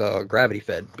around here is gravity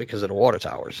fed because of the water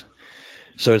towers.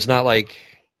 So it's not like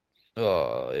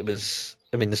it was.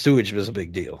 I mean, the sewage was a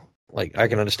big deal. Like I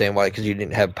can understand why, because you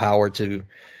didn't have power to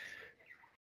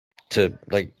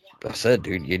like I said,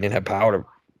 dude, you didn't have power to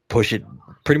push it.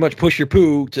 Pretty much push your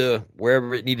poo to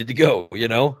wherever it needed to go. You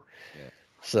know. Yeah.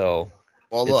 So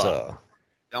Well, it's look,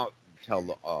 don't tell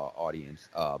the audience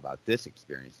about this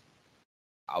experience.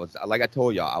 I was, like I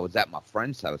told y'all, I was at my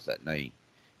friend's house that night,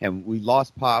 and we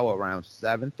lost power around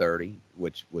 7:30,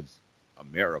 which was a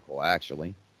miracle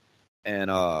actually.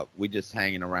 And we just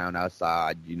hanging around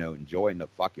outside, you know, enjoying the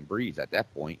fucking breeze at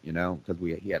that point, you know, because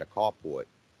he had a carport,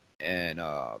 and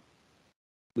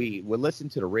we would listen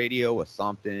to the radio or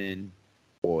something,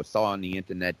 or saw on the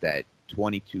internet that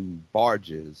 22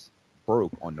 barges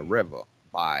broke on the river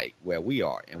by where we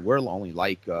are, and we're only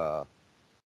like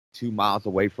 2 miles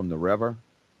away from the river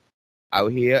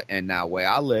out here. And now where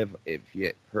I live, if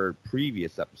you heard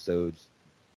previous episodes,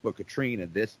 for Katrina,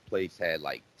 this place had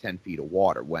like 10 feet of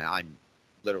water when I'm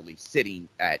literally sitting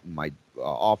at my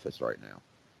office right now.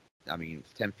 I mean,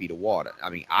 it's 10 feet of water.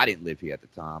 I mean, I didn't live here at the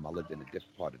time. I lived in a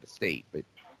different part of the state, but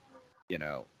you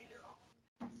know,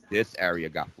 this area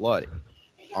got flooded.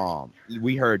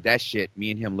 We heard that shit. Me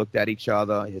and him looked at each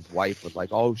other. His wife was like,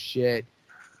 "Oh shit,"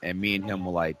 and me and him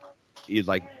were like, "He's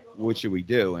like, what should we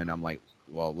do?" And I'm like,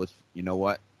 "Well, you know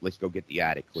what? Let's go get the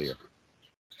attic clear."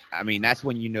 I mean, that's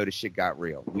when you know the shit got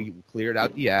real. We cleared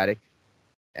out the attic,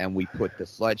 and we put the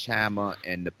sledgehammer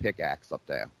and the pickaxe up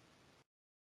there.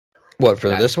 what for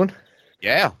this one?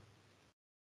 Yeah.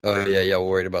 Oh yeah, we're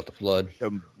worried about the flood.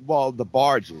 Well, the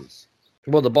barges.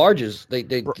 Well, the barges,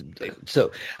 they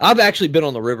so I've actually been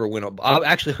on the river when I've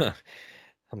actually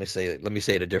let me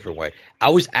say it a different way. I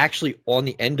was actually on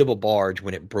the end of a barge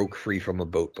when it broke free from a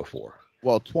boat before.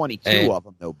 Well, 22 of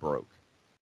them though broke.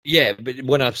 Yeah, but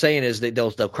what I'm saying is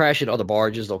they'll crash into other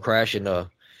barges, they'll crash into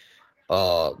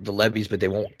the levees, but they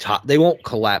won't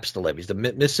collapse the levees. The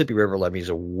Mississippi River levees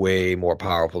are way more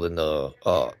powerful than the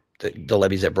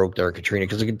levees that broke during Katrina,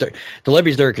 because the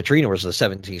levees during Katrina was the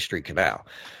 17th Street Canal.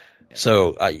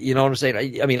 So you know what I'm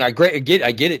saying? I mean, I get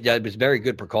it. It was very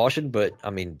good precaution, but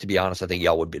I mean, to be honest, I think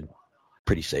y'all would have been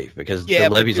pretty safe because the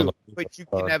levees. But you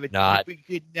can never not. We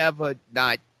could never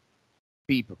not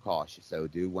be precautious, though,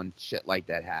 dude. When shit like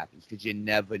that happens, because you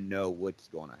never know what's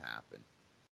going to happen.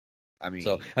 I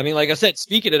mean, like I said,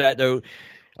 speaking of that though,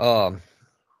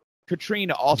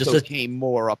 Katrina also came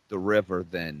more up the river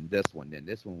than this one.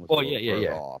 This one was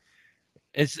further off.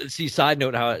 Side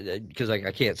note, how, because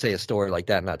I can't say a story like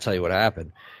that and not tell you what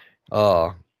happened.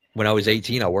 When I was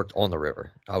 18, I worked on the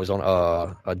river. I was on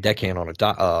a deckhand on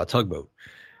a tugboat,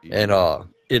 and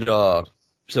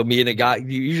so me and a guy.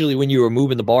 Usually, when you were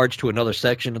moving the barge to another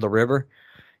section of the river,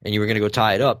 and you were going to go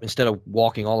tie it up, instead of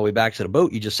walking all the way back to the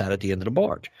boat, you just sat at the end of the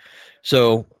barge.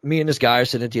 So me and this guy are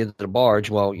sitting at the end of the barge.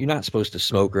 Well, you're not supposed to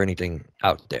smoke or anything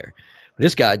out there.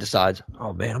 This guy decides,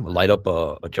 oh man, I'm gonna light up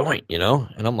a joint, you know?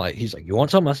 And I'm like, he's like, you want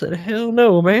something? I said, hell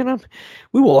no, man.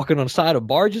 We walking on the side of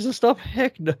barges and stuff.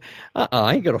 Heck no.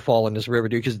 I ain't gonna fall in this river,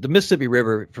 dude. Because the Mississippi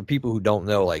River, for people who don't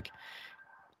know, like,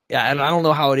 yeah, and I don't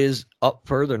know how it is up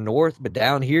further north, but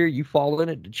down here, you fall in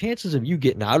it, the chances of you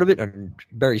getting out of it are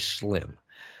very slim.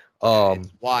 It's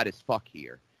wide as fuck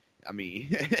here. I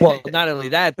mean, well, not only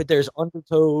that, but there's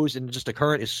undertows, and just the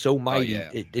current is so mighty. Oh,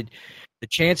 yeah. The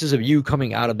chances of you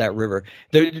coming out of that river,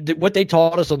 what they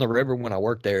taught us on the river when I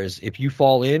worked there is if you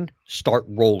fall in, start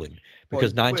rolling,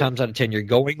 because 9 times out of 10 you're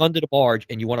going under the barge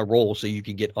and you want to roll so you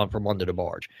can get on from under the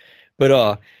barge.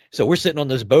 But so we're sitting on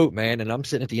this boat, man, and I'm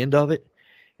sitting at the end of it,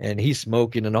 and he's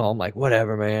smoking and all. I'm like,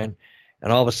 whatever, man.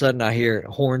 And all of a sudden I hear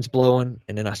horns blowing,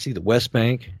 and then I see the West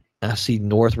Bank, and I see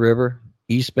North River,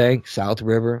 East Bank, South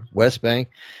River, West Bank.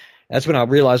 That's when I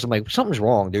realized, I'm like, something's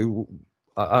wrong, dude.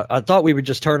 I thought we were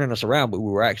just turning us around, but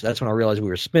we were actually. That's when I realized we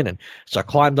were spinning. So I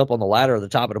climbed up on the ladder at the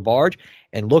top of the barge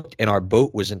and looked, and our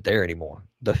boat wasn't there anymore.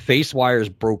 The face wires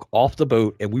broke off the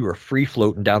boat, and we were free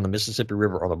floating down the Mississippi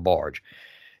River on the barge.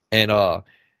 And all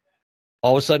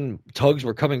of a sudden, tugs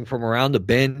were coming from around the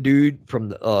bend, dude, from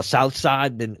the south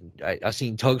side. Then I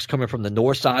seen tugs coming from the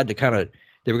north side they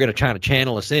were going to try to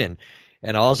channel us in.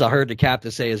 And all I heard the captain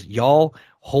say is, y'all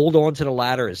hold on to the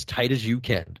ladder as tight as you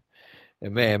can.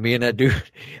 And man, me and that dude,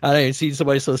 I ain't seen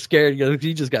somebody so scared.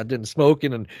 He just got done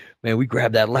smoking, and man, we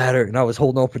grabbed that ladder, and I was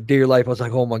holding on for dear life. I was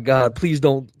like, "Oh my God, please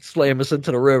don't slam us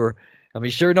into the river." I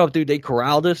mean, sure enough, dude, they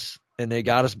corralled us and they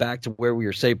got us back to where we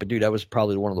were safe. But dude, that was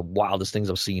probably one of the wildest things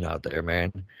I've seen out there,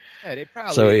 man. Yeah, they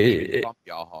probably So didn't bump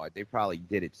y'all hard. They probably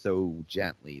did it so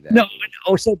gently that no,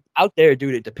 so out there,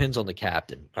 dude, it depends on the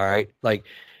captain. All right, like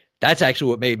that's actually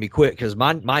what made me quit because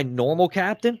my normal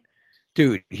captain,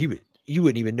 dude, you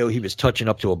wouldn't even know he was touching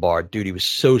up to a bar, dude. He was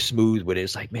so smooth with it.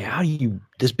 It's like, man, how do you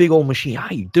this big old machine? How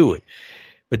do you do it?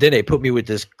 But then they put me with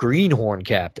this greenhorn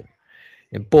captain.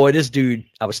 And boy, this dude,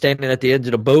 I was standing at the end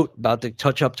of the boat about to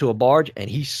touch up to a barge, and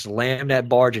he slammed that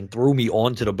barge and threw me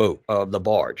onto the boat, the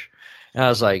barge. And I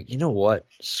was like, you know what?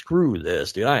 Screw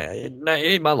this, dude.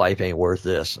 My life ain't worth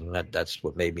this. And that's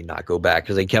what made me not go back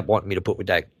because they kept wanting me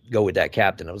to go with that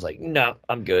captain. I was like, no,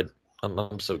 I'm good.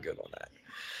 I'm so good on that.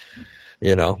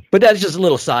 You know, but that's just a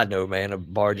little side note, man. A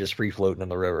barge is free floating in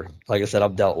the river. Like I said,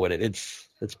 I've dealt with it.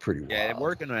 It's pretty wild. Yeah,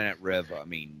 working on that river. I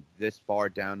mean, this far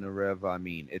down the river. I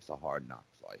mean, it's a hard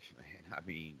knocks life, man. I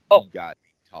mean, you got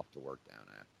tough to work down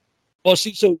there. Well,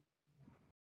 see, so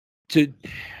to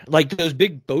like those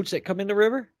big boats that come in the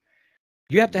river,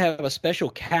 you have to have a special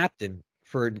captain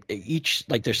for each.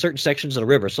 Like, there's certain sections of the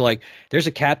river. So, like, there's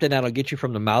a captain that'll get you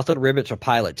from the mouth of the river to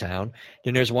Pilot Town.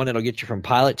 Then there's one that'll get you from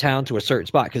Pilot Town to a certain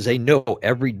spot because they know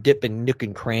every dip and nook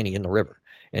and cranny in the river,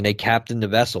 and they captain the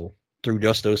vessel through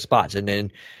just those spots. And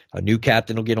then a new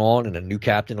captain will get on, and a new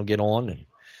captain will get on, and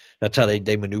that's how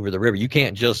they maneuver the river. You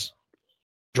can't just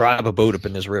drive a boat up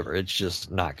in this river. It's just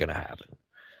not going to happen.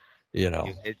 You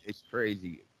know, it's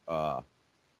crazy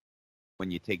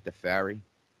when you take the ferry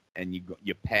and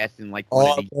you're passing like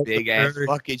one of these big ass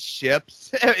fucking ships.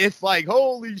 It's like,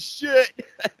 holy shit.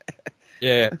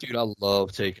 Yeah, dude, I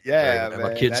love taking. Yeah, man.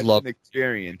 My kids that's love an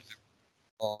experience.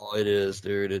 Oh, it is,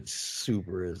 dude. It's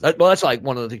super. Well, that's like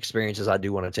one of the experiences I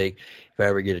do want to take if I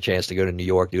ever get a chance to go to New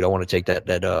York, dude. I want to take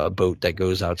that boat that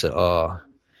goes out to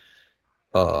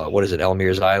what is it,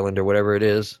 Elmir's Island or whatever it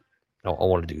is. I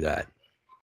want to do that.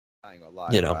 I ain't gonna lie,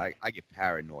 you know, I get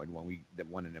paranoid when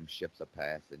one of them ships are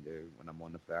passing, dude. When I'm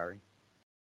on the ferry.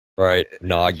 Right?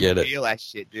 No, I get it. Feel that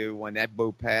shit, dude. When that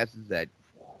boat passes,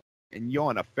 and you're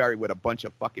on a ferry with a bunch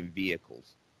of fucking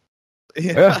vehicles.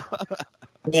 Yeah.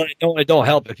 Well, it don't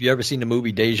help if you ever seen the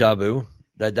movie Deja Vu.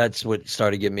 That's what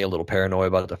started getting me a little paranoid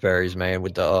about the ferries, man,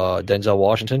 with the Denzel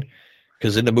Washington.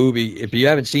 Because in the movie, if you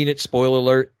haven't seen it, spoiler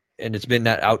alert, and it's been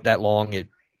out that long,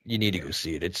 you need to go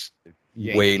see it. It's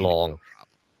way long.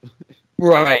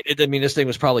 Right. I mean, this thing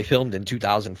was probably filmed in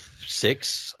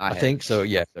 2006, I think. So,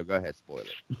 yeah. So go ahead, spoil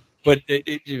it. But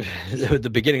the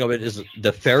beginning of it is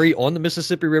the ferry on the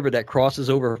Mississippi River that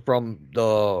crosses over from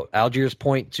the Algiers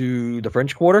Point to the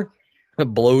French Quarter. It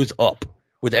blows up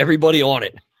with everybody on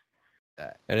it,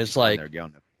 and it's like they're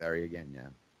going to ferry again.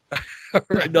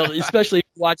 Yeah, no, especially if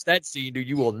you watch that scene, dude.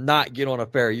 You will not get on a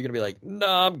ferry. You're gonna be like, "No,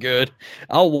 I'm good.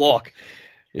 I'll walk."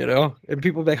 You know, and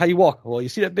people be like, "How you walk?" Well, you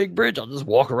see that big bridge? I'll just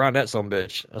walk around that some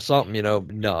bitch or something. You know,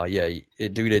 no, yeah,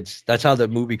 dude. That's how the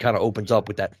movie kind of opens up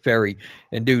with that ferry,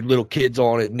 and dude, little kids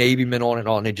on it, Navy men on it,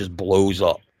 and it just blows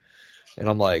up, and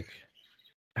I'm like,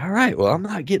 "All right, well, I'm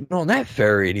not getting on that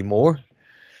ferry anymore."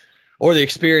 Or the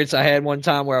experience I had one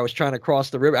time where I was trying to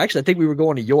cross the river. Actually, I think we were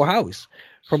going to your house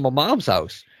from my mom's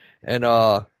house. And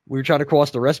we were trying to cross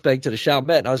the rest bank to the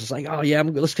Chalmette. And I was just like, oh, yeah,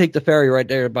 let's take the ferry right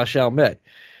there by Chalmette.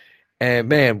 And,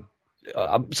 man,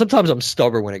 sometimes I'm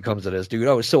stubborn when it comes to this, dude.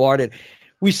 I was so hard.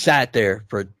 We sat there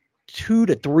for 2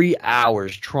 to 3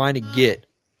 hours trying to get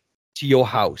to your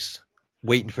house,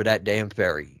 waiting for that damn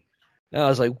ferry. And I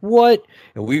was like, what?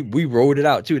 And we rode it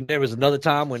out, too. And there was another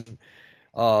time when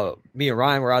me and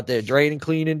Ryan were out there draining,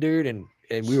 cleaning, dude, and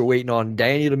we were waiting on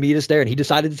Daniel to meet us there, and he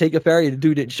decided to take a ferry. The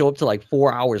dude didn't show up till like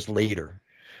 4 hours later.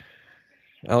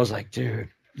 I was like, dude,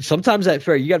 sometimes that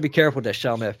ferry, you got to be careful with that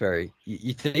Chalmette ferry.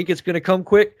 You think it's going to come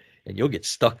quick, and you'll get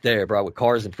stuck there, bro, with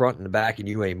cars in front and the back, and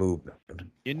you ain't moving.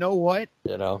 You know what?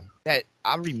 You know? That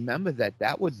I remember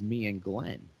that was me and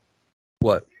Glenn.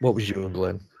 What? What was you and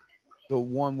Glenn? The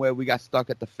one where we got stuck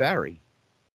at the ferry.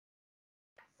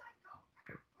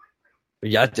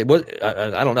 Yeah, it was.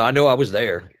 I don't know. I know I was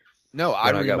there. No,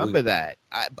 I remember that.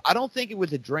 I don't think it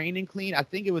was a drain and clean. I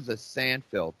think it was a sand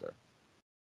filter.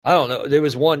 I don't know. There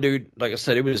was one dude, like I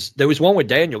said, there was one where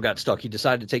Daniel got stuck. He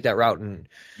decided to take that route, and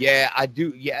yeah, I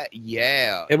do.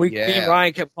 Yeah. And me and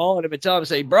Ryan kept calling him and telling him,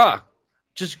 "Say, bruh,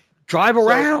 just drive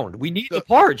around. We need the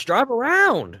parts. Drive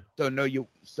around." So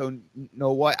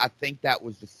know what? I think that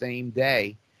was the same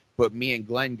day, but me and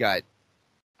Glenn got,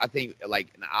 I think, like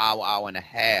an hour and a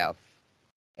half.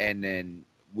 And then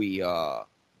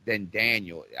then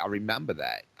Daniel, I remember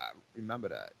that.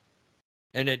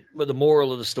 And but the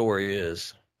moral of the story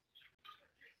is,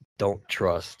 don't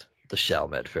trust the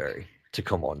Chalmette ferry to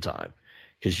come on time.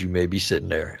 because you may be sitting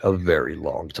there a very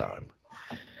long time.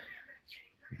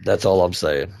 That's all I'm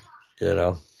saying. You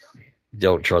know,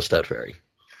 don't trust that ferry.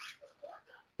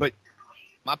 But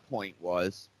my point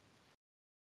was,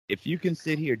 if you can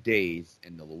sit here days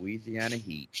in the Louisiana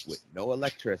heat with no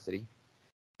electricity,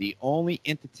 the only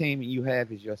entertainment you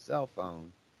have is your cell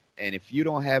phone, and if you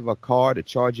don't have a car to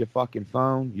charge your fucking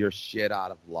phone, you're shit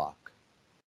out of luck.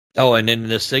 Oh, and then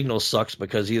the signal sucks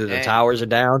because either the towers are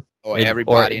down or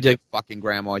everybody and their fucking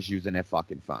grandma's using their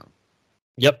fucking phone.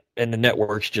 Yep, and the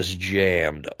network's just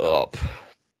jammed up.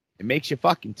 It makes you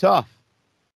fucking tough.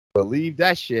 Believe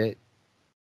that shit.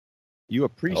 You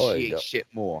appreciate shit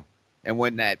more. And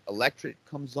when that electric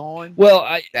comes on,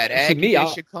 that air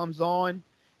condition comes on,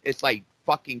 it's like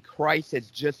fucking Christ has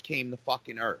just came to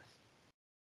fucking earth.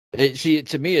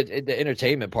 To me, the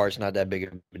entertainment part's not that big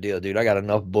of a deal, dude. I got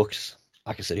enough books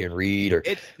I can sit here and read or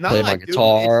play my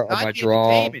guitar or my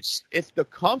drums. It's the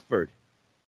comfort.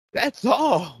 That's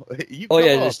all.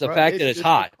 It's the fact that it's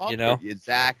hot, you know?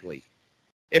 Exactly.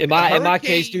 In my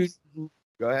case, dude.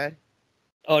 Go ahead.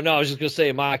 Oh, no, I was just going to say,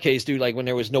 in my case, dude, like when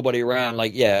there was nobody around,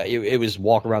 like, yeah, it was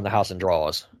walk around the house and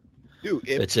draws. Dude,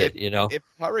 that's it, you know? If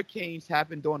hurricanes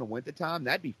happen during the wintertime,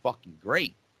 that'd be fucking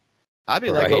great. I'd be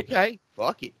like, okay,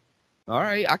 fuck it. All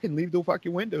right, I can leave the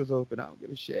fucking windows open. I don't give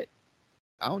a shit.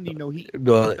 I don't need no heat.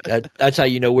 Well, that's how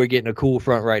you know we're getting a cool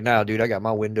front right now, dude. I got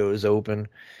my windows open.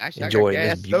 Actually, enjoying I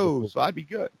got gas stove, so I'd be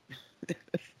good.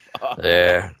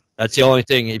 Yeah. That's the only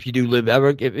thing. If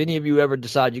any of you ever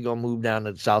decide you're gonna move down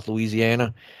to South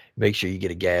Louisiana, make sure you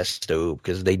get a gas stove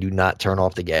because they do not turn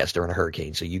off the gas during a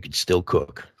hurricane, so you can still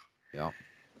cook. Yeah,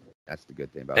 that's the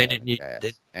good thing about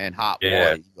gas. And hot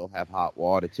water. You'll have hot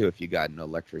water too if you got an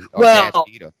electric gas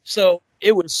heater. So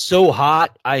it was so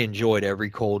hot, I enjoyed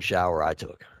every cold shower I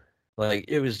took. Like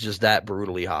it was just that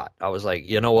brutally hot. I was like,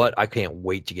 you know what? I can't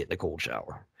wait to get in the cold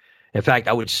shower. In fact,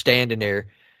 I would stand in there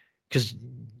because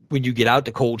when you get out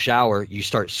the cold shower, you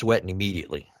start sweating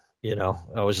immediately. You know,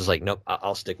 I was just like, nope,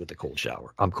 I'll stick with the cold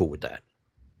shower. I'm cool with that.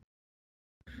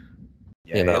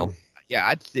 Yeah, you know? Yeah,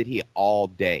 I'd sit here all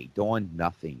day doing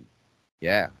nothing.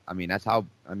 Yeah, I mean,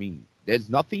 there's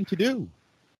nothing to do.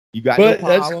 You got no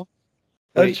power.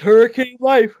 That's hurricane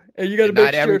life. And you got to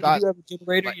make sure if you have a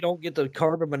generator, you don't get the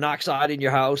carbon monoxide in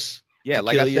your house. Yeah,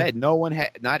 like I said,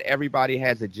 not everybody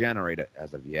has a generator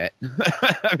as of yet.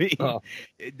 I mean,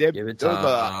 those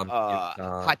are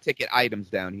hot ticket items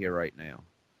down here right now.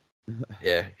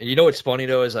 Yeah, and you know what's funny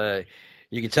though is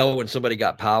you can tell when somebody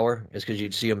got power is because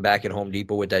you'd see them back at Home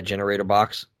Depot with that generator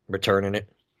box returning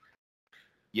it.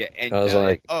 Yeah, and I was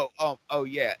like, oh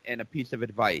yeah, and a piece of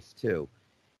advice too: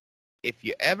 if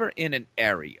you're ever in an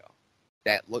area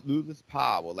that loses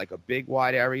power, like a big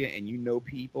wide area, and you know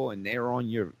people, and they're on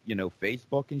your,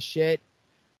 Facebook and shit.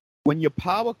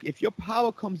 If your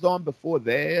power comes on before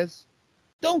theirs,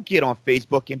 don't get on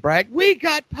Facebook and brag. We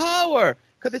got power,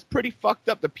 because it's pretty fucked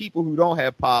up. The people who don't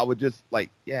have power just like,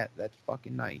 yeah, that's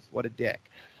fucking nice. What a dick.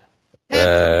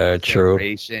 True.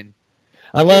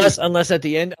 Unless at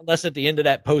the end of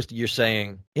that post you're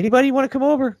saying, anybody want to come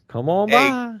over? Come on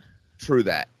by. True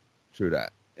that.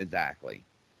 Exactly.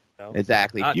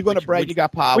 Exactly. If you're gonna brag you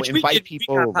got power, invite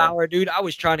people over. Power, dude. I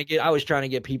was trying to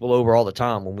get people over all the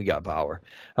time when we got power.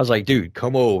 I was like, dude,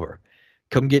 come over.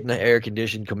 Come get in the air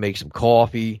conditioned, come make some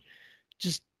coffee.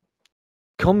 Just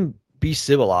come be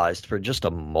civilized for just a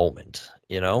moment,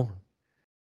 you know?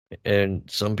 And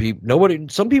some people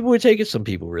would take it, some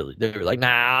people really they were like,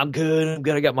 nah, I'm good. I'm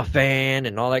good. I got my fan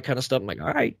and all that kind of stuff. I'm like,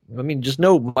 all right. I mean, just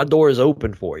know my door is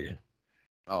open for you.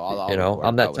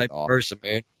 I'm that type of person,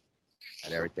 man.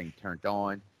 Had everything turned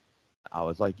on. I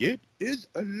was like, it is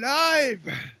alive.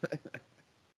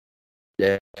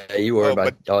 Yeah, you were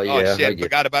about. Shit,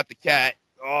 forgot about the cat.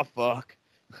 Oh fuck.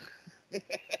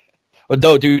 But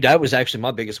no, dude, that was actually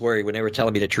my biggest worry when they were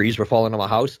telling me the trees were falling on my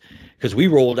house because we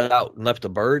rolled out and left the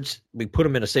birds. We put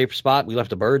them in a safe spot. We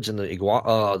left the birds in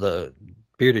the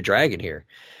bearded dragon here,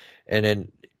 and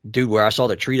then, dude, where I saw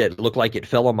the tree that looked like it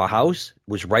fell on my house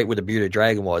was right where the bearded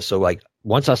dragon was. So like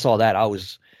once I saw that, I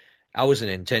was in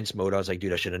intense mode. I was like,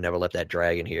 dude, I should have never left that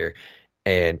dragon here.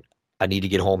 And I need to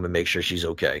get home and make sure she's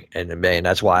okay. And man,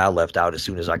 that's why I left out as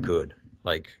soon as I could.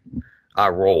 Like, I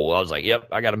roll. I was like, yep,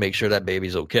 I got to make sure that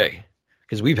baby's okay.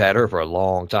 Because we've had her for a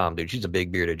long time, dude. She's a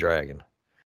big bearded dragon.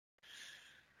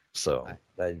 So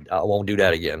I won't do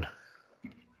that again.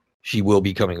 She will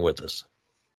be coming with us.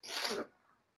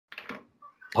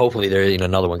 Hopefully there ain't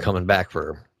another one coming back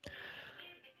for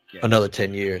another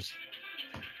 10 years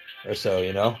or so,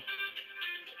 you know?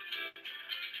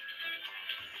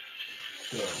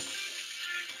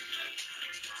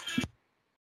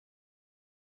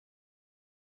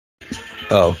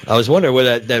 Oh, I was wondering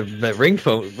where that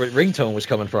ringtone was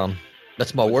coming from.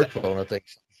 That's my work phone, I think.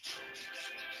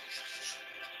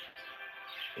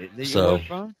 Is it So- your work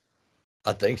phone?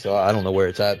 I think so. I don't know where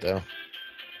it's at though.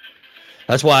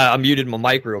 That's why I muted my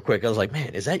mic real quick. I was like,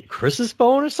 man, is that Chris's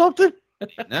phone or something?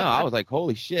 No, I was like,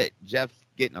 holy shit, Jeff's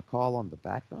getting a call on the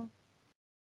back phone?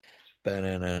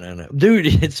 Dude,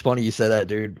 it's funny you said that,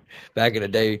 dude. Back in the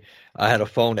day, I had a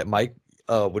phone that Mike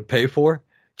would pay for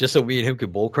just so me and him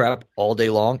could bullcrap all day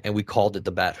long, and we called it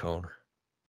the bat phone.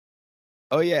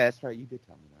 Oh, yeah, that's right. You did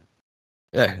tell me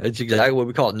that. Yeah, that's exactly what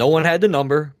we called it. No one had the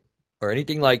number or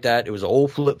anything like that. It was an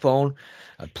old flip phone.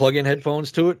 I'd plug in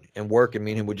headphones to it and work, and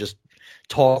me and him would just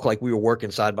talk like we were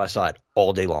working side by side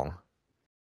all day long.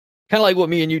 Kind of like what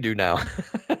me and you do now.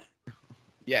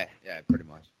 Yeah, pretty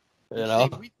much. You know?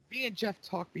 See, me and Jeff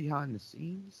talk behind the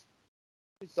scenes.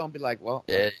 Just don't be like, well,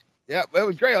 Yeah. yeah, it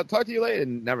was great. I'll talk to you later.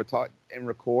 And never talk and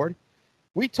record.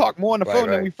 We talk more on the Right, phone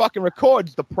than right. we fucking record.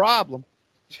 Is the problem.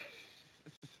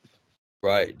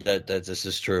 Right. That this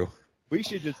is true. We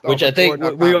should just Which I think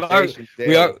recording we our are- conversations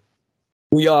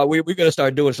We're gonna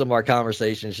start doing some of our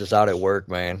conversations just out at work,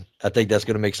 man. I think that's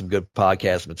gonna make some good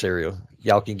podcast material.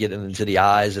 Y'all can get into the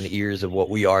eyes and ears of what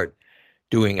we are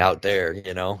doing out there,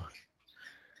 you know.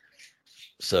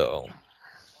 So,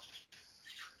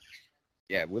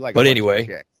 Yeah, we're like. But a bunch of anyway.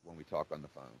 chicks when we talk on the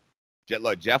phone.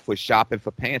 Look, Jeff was shopping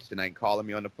for pants tonight and calling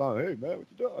me on the phone. Hey man, what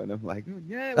you doing? I'm like, oh,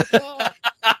 yeah, what's up?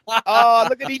 Oh,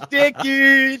 look at these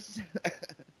dickies.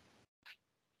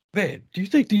 man, do you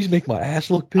think these make my ass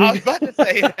look I was big? about to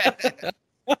say that.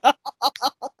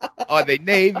 Are they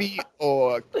navy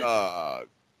or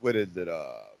what is it?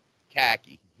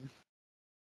 Khaki.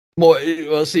 More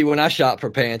well, see, when I shop for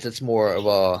pants, it's more of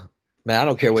a man. I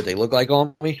don't care what they look like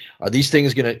on me. Are these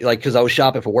things gonna like? Because I was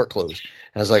shopping for work clothes,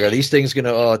 and I was like, are these things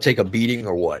gonna take a beating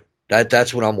or what?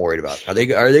 That's what I'm worried about. Are they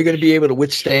gonna be able to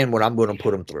withstand what I'm going to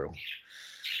put them through?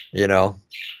 You know,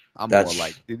 I'm That's- more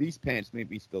like, do these pants make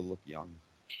me still look young?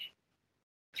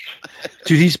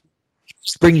 do these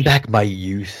bring back my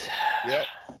youth? Yep.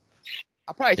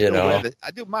 I probably You still wear know. this.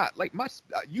 I do my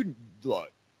you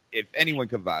look. If anyone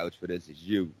can vouch for this, it's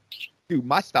you, dude.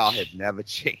 My style has never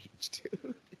changed.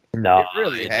 Dude. No, It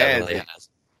really definitely hasn't.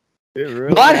 It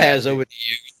really Mine has over the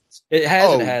years. It has.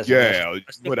 Oh It has. yeah,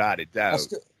 I still- without a I doubt.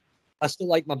 still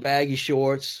like my baggy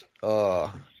shorts.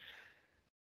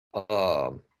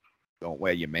 Don't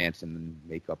wear your Manson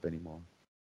makeup anymore.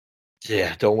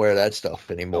 Yeah, don't wear that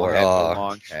stuff anymore. Don't have no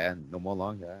long hair. No more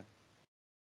long hair.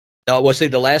 No, well, see,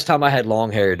 the last time I had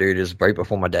long hair, dude, is right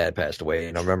before my dad passed away.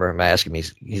 And I remember him asking me,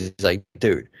 he's like,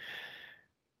 dude,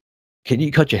 can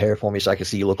you cut your hair for me so I can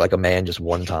see you look like a man just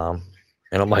one time?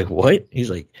 And I'm like, what?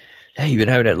 He's like, hey, you've been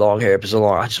having that long hair for so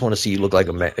long. I just want to see you look like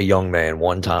a young man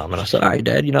one time. And I said, all right,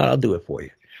 Dad, you know what? I'll do it for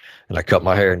you. And I cut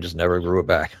my hair and just never grew it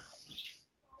back.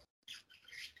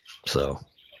 So,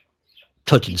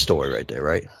 touching story right there,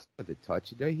 right? With the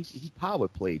touch, he power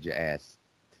played your ass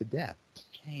to death.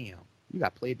 Damn, you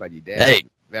got played by your dad. Hey. At the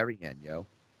very end, yo.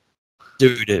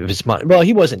 Dude, it was my, well,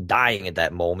 he wasn't dying at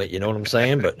that moment, you know what I'm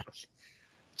saying? But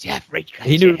Jeffrey, cut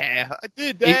He your knew- hair. I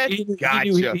did he, that. he,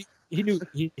 Gotcha. he knew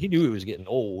he was getting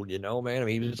old, you know, man. I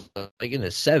mean, he was like in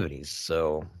his 70s,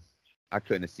 so I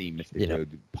couldn't have seen Mr. You know. Joe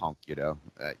do punk, you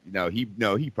know.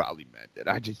 He probably meant it.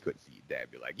 I just couldn't see your dad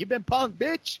be like, "You been punk,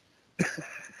 bitch."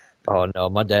 oh no,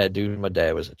 my dad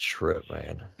was a trip,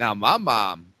 man. Now my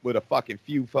mom, with a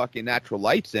few natural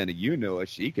lights in it, you know her,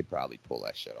 she could probably pull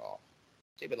that shit off.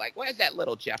 She'd be like, "Where's that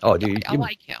little Jeffrey Oh, dude, guy? I you-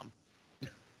 like him."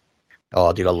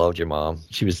 Oh, dude, I loved your mom.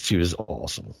 She was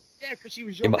awesome. Yeah, because she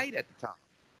was your Yeah, height at the time.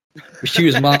 She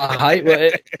was my height.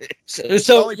 Well, so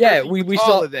The only yeah, person we saw.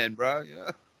 taller then, bro.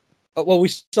 Yeah. Well, we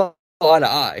saw eye to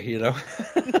eye, you know.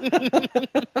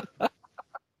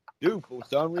 Dude, for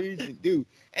some reason, dude.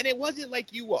 And it wasn't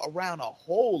like you were around a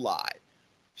whole lot.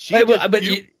 She Hey, just- but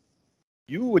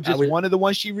you were just was- one of the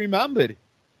ones she remembered.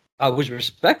 I was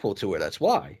respectful to her. That's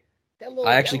why. That little,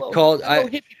 I actually that little- called- that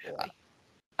little hippie boy.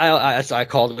 I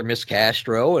called her Miss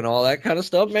Castro and all that kind of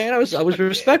stuff, man. I was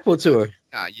respectful to her.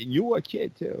 Nah, you were a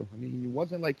kid too. I mean, it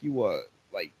wasn't like you were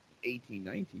like 18,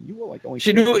 19. You were like only.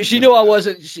 She knew I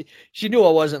wasn't. She knew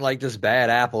I wasn't like this bad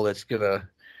apple that's gonna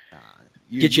Nah,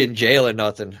 get you in jail or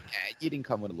nothing. You didn't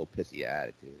come with a little pissy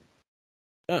attitude.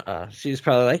 She was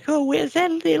probably like, "Oh, where's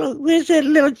that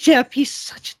little Jeff? He's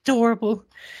such adorable.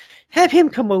 Have him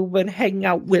come over and hang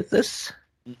out with us."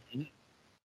 Mm-hmm.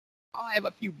 I'll have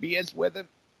a few beers with him.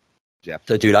 Jeff.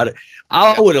 So, dude, I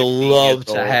would have 15 loved years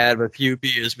to old. have a few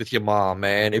beers with your mom,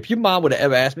 man. If your mom would have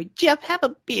ever asked me, Jeff, have a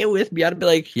beer with me, I'd be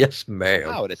like, yes, ma'am.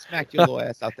 I would have smacked your little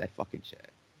ass out that fucking chair.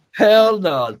 Hell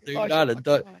no, dude. Oh, I'd have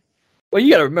done. Well,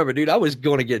 you got to remember, dude, I was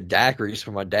going to get daiquiris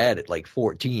for my dad at like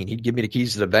 14. He'd give me the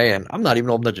keys to the van. I'm not even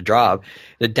old enough to drive.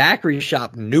 The daiquiri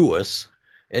shop knew us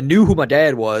and knew who my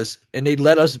dad was, and they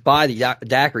let us buy the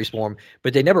daiquiris for him,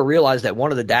 but they never realized that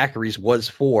one of the daiquiris was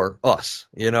for us,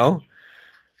 you know?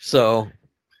 So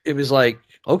it was like,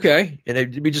 okay.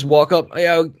 And we just walk up,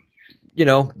 yeah, you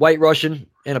know, White Russian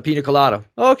and a pina colada.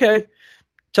 Okay.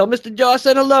 Tell Mr. Joe I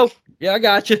said hello. Yeah, I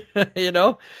got you. You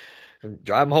know?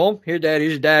 Drive him home. Here, Dad,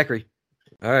 here's your daiquiri.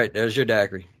 All right, there's your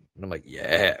daiquiri. And I'm like,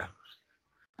 yeah.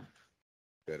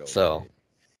 So,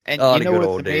 and oh, you know what's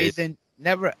old amazing?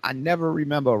 I never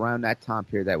remember around that time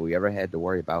period that we ever had to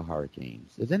worry about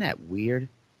hurricanes. Isn't that weird?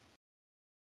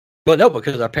 Well, no,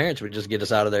 because our parents would just get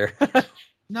us out of there.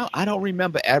 No, I don't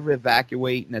remember ever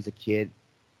evacuating as a kid.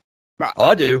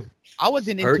 Oh, I do. I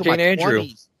wasn't into Hurricane my Andrew.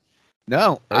 20s.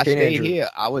 No, Hurricane I stayed Andrew. here.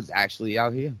 I was actually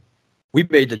out here. We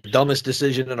made the dumbest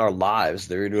decision in our lives,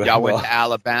 dude. Y'all went to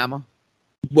Alabama?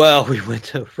 Well, we went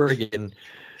to friggin'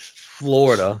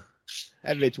 Florida.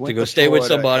 That bitch went To go stay with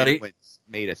somebody. and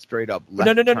made a straight up left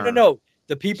No. turn.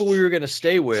 The people we were going to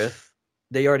stay with,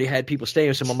 they already had people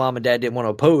staying, so my mom and dad didn't want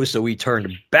to oppose, so we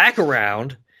turned back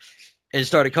around and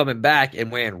started coming back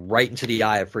and ran right into the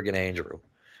eye of friggin' Andrew.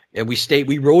 And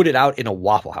we rode it out in a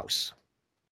Waffle House.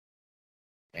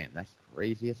 Man, that's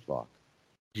crazy as fuck.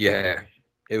 Yeah,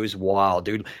 it was wild,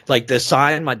 dude. Like the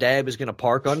sign my dad was going to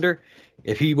park under,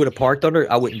 if he would have parked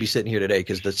under, I wouldn't be sitting here today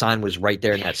because the sign was right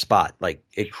there in that spot. Like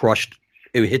it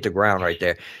hit the ground right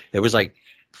there. There was like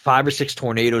 5 or 6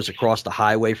 tornadoes across the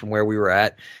highway from where we were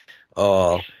at.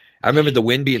 I remember the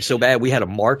wind being so bad. We had a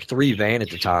Mark III van at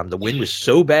the time. The wind was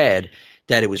so bad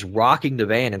that it was rocking the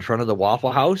van in front of the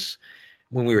Waffle House.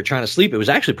 When we were trying to sleep, it was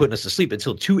actually putting us to sleep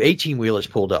until 2 18-wheelers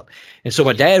pulled up. And so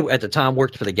my dad at the time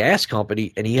worked for the gas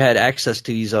company, and he had access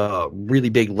to these really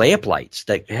big lamp lights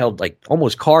that held like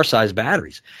almost car-sized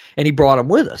batteries. And he brought them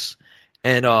with us.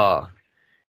 And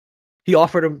he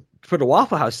offered them for the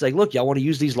Waffle House. He's like, look, y'all want to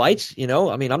use these lights? You know,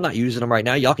 I mean, I'm not using them right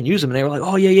now. Y'all can use them. And they were like,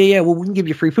 oh, yeah. Well, we can give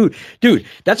you free food. Dude,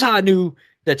 that's how I knew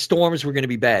that storms were going to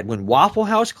be bad. When Waffle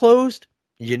House closed,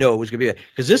 you know it was going to be bad.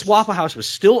 Because this Waffle House was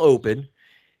still open.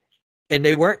 And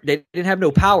they didn't have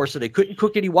no power, so they couldn't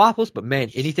cook any waffles. But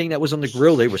man, anything that was on the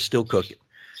grill, they were still cooking.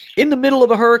 In the middle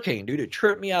of a hurricane, dude, it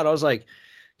tripped me out. I was like,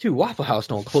 dude, Waffle House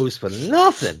don't close for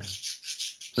nothing.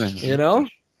 You know?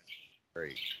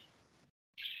 Great.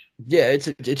 Yeah, it's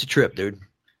a trip, dude.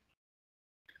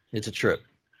 It's a trip.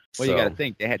 Well, you got to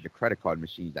think they had the credit card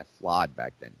machines that slide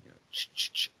back then. You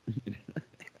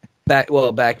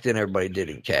know? Back then everybody did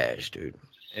in cash, dude.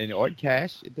 And or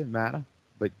cash, it didn't matter.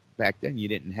 But back then you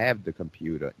didn't have the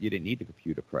computer. You didn't need the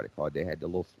computer credit card. They had the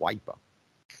little swiper.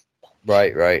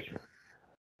 Right.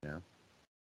 Yeah.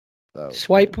 So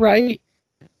Swipe right.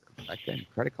 back then,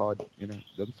 credit card, you know,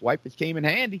 those swipers came in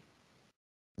handy.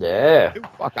 Yeah. Dude,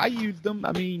 fuck, I used them.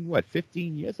 I mean,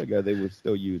 15 years ago they were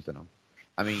still using them.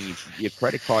 I mean, if your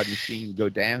credit card machine go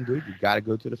down, dude, you got to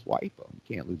go to the swiper. You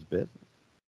can't lose business.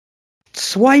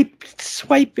 Swiper,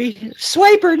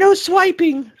 no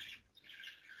swiping.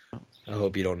 I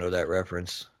hope you don't know that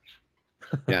reference.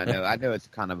 Yeah, I know it's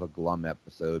kind of a glum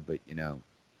episode, but you know,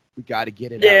 we got to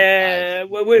get it Yeah,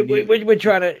 out. we're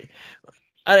trying to.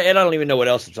 I don't even know what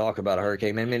else to talk about a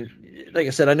hurricane. I mean, like I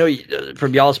said, I know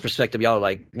from y'all's perspective, y'all are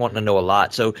like wanting to know a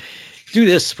lot. So do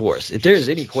this for us. If there's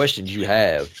any questions you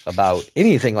have about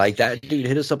anything like that, dude,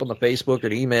 hit us up on the Facebook or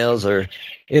the emails or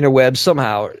interwebs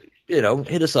somehow. You know,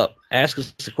 hit us up. Ask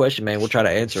us a question, man. We'll try to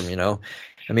answer them, you know.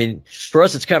 I mean, for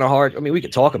us, it's kind of hard. I mean, we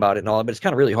could talk about it and all, but it's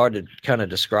kind of really hard to kind of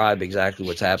describe exactly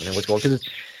what's happening, what's going on, because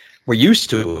we're used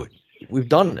to it. We've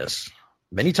done this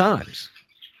many times.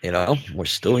 You know, we're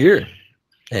still here,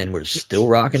 and we're still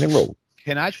rocking and rolling.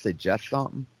 Can I suggest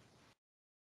something?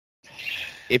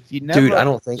 If you never, Dude, I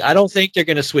don't think they're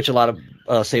going to switch save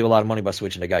a lot of money by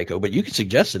switching to Geico, but you can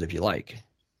suggest it if you like.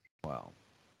 Well,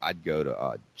 I'd go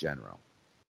to General.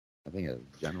 I think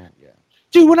it's General, yeah.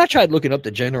 Dude, when I tried looking up the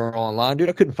General online, dude,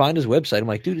 I couldn't find his website. I'm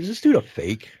like, dude, is this dude a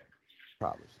fake?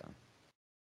 Probably so.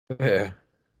 Yeah.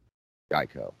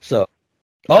 Geico. So,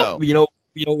 No. you know,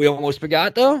 we almost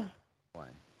forgot though. Why?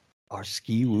 Our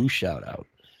Ski Woo shout out.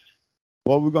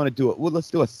 Well, we're going to do it. Well,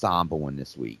 let's do a somber one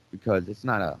this week because it's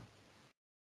not a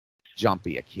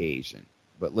jumpy occasion.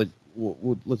 But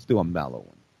let's do a mellow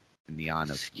one in the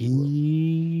honor of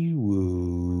Ski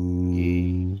Woo.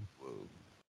 Ski Woo.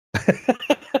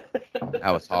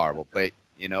 That was horrible, but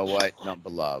you know what? Nothing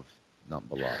but love. Nothing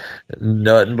but love.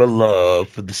 Nothing but love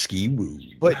for the Ski Woo.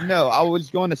 But no, I was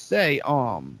going to say,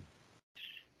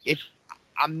 if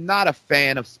I'm not a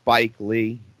fan of Spike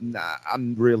Lee, nah, I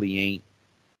really ain't.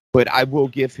 But I will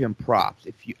give him props.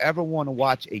 If you ever want to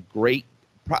watch a great,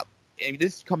 and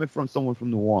this is coming from someone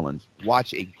from New Orleans.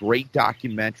 Watch a great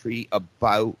documentary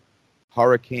about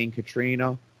Hurricane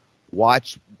Katrina.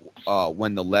 Watch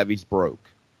When the Levees Broke.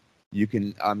 You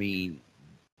can, I mean,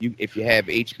 if you have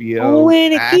HBO.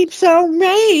 When it keeps on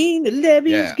raining, the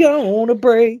levee's gonna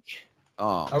break.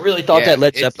 I really thought that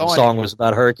Led Zeppelin song was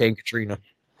about Hurricane Katrina.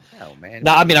 Hell, man.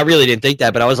 No, I mean, I really didn't think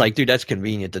that, but I was like, dude, that's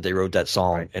convenient that they wrote that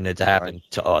song and it happened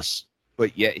to us.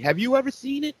 But yeah, have you ever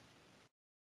seen it?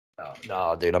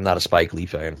 No, dude, I'm not a Spike Lee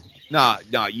fan. No,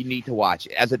 you need to watch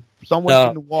it. As someone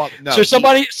from the walk. No, so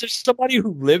somebody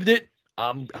who lived it.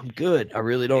 I'm good. I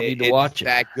really don't need to watch it.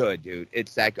 It's that good, dude.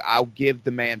 It's that good. I'll give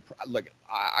the man. Look,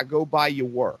 I go by your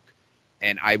work,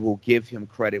 and I will give him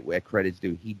credit where credit's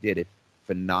due. He did a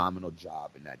phenomenal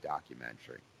job in that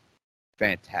documentary.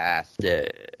 Fantastic. Yeah.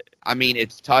 I mean,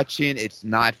 it's touching. It's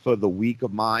not for the weak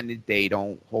of minded. They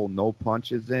don't hold no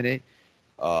punches in it.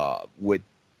 What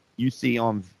you see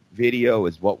on video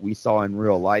is what we saw in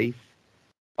real life.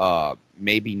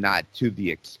 Maybe not to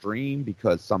the extreme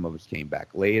because some of us came back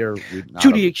later.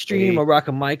 To the extreme, I rock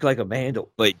a mic like a vandal.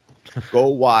 But go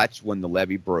watch When the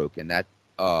Levee Broke, and that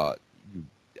on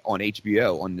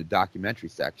HBO on the documentary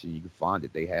section you can find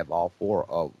it. They have all four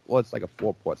of it's like a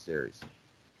 4-part series.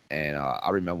 And I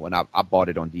remember when I bought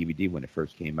it on DVD when it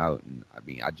first came out, and I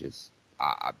mean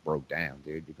I broke down,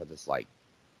 dude, because it's like,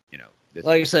 you know.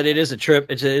 Like I said, it is a trip.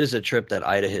 It is a trip that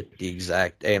Ida hit the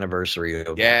exact anniversary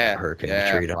of Hurricane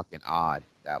Katrina. Fucking odd.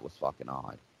 That was fucking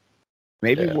odd.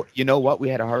 Maybe you know what? We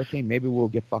had a hurricane. Maybe we'll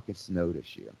get fucking snow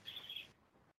this year.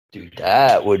 Dude,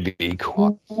 that would be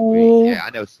cool. Yeah, I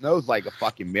know. Snow's like a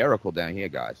fucking miracle down here,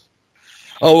 guys.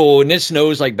 Oh, and this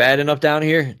snow's like bad enough down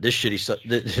here. The city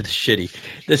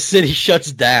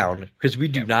shuts down because we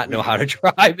do not know how to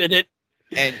drive in it.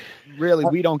 And really,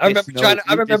 we don't. I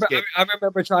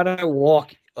remember trying to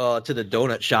walk to the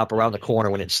donut shop around the corner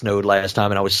when it snowed last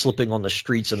time, and I was slipping on the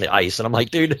streets and the ice. And I'm like,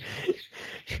 dude,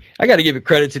 I got to give it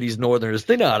credit to these Northerners.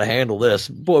 They know how to handle this.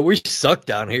 Boy, we suck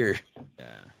down here. Yeah.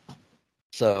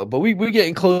 So, but we're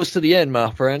getting close to the end,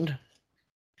 my friend.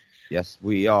 Yes,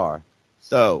 we are.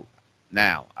 So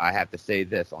now I have to say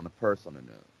this on a personal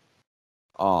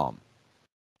note.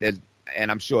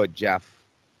 And I'm sure Jeff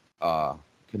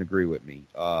can agree with me.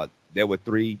 There were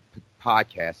 3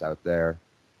 podcasts out there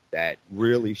that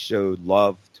really showed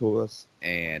love to us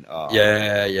and kept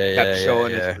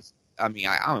showing us. I mean,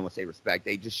 I don't want to say respect.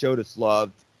 They just showed us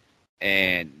love,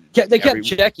 and they kept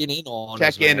checking in on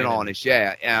us.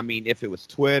 Yeah, and I mean, if it was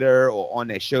Twitter or on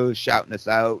their shows shouting us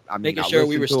out, I mean, making sure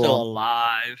we were still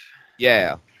alive.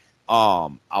 Yeah.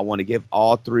 I want to give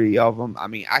all 3 of them. I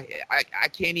mean, I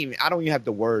can't even. I don't even have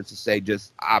the words to say.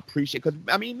 Just I appreciate, because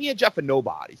I mean, me and Jeff are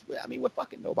nobodies. I mean, we're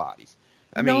fucking nobodies.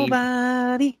 I mean,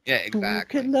 nobody. Yeah,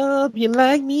 exactly. Who could love you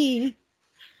like me?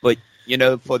 But you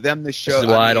know, for them to show. This is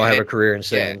why I don't have a career in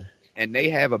singing. Yeah, and they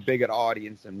have a bigger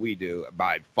audience than we do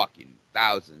by fucking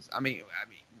thousands. I mean,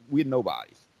 we're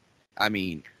nobodies. I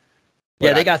mean.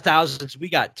 Yeah, they got thousands. We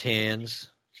got tens.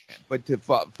 But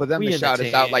for them to shout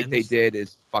us out like they did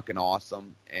is fucking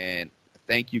awesome. And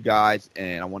thank you guys.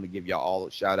 And I want to give y'all all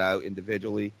a shout out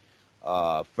individually.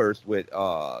 First with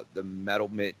the Metal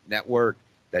Mitt Network.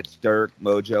 That's Dirk,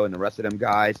 Mojo, and the rest of them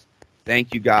guys.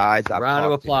 Thank you guys. Round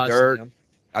of applause.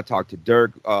 I talked to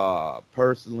Dirk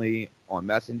personally on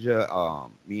Messenger.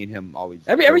 Me and him always.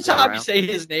 Every time you say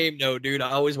his name, no, dude,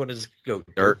 I always want to just go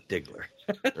Dirk Diggler.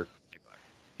 Dirk Diggler.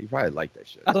 He probably liked that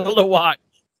shit. I don't know why.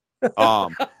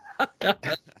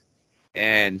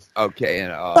 And okay, and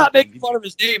not making fun of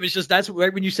his name. It's just that's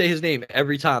when you say his name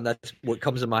every time. That's what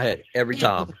comes in my head every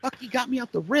time. The fuck, he got me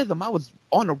out the rhythm. I was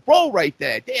on a roll right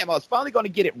there. Damn, I was finally going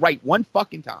to get it right one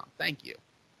fucking time. Thank you.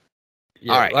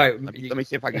 Yeah, all right. Let me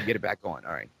see if I can get it back on.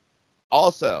 All right.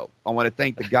 Also, I want to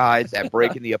thank the guys at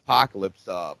Breaking the Apocalypse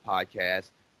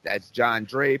podcast. That's John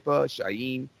Draper,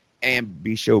 Shaim, and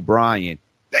Bisho O'Brien.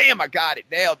 Damn, I got it.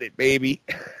 Nailed it, baby.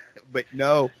 But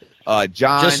no,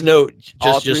 John. Just note,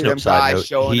 side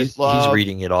note, he's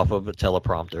reading it off of a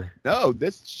teleprompter. No,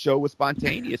 this show was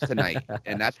spontaneous tonight,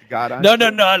 and that's the God. No,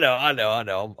 I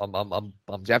know.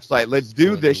 I'm Jeff's like, let's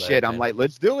do this shit. I'm like,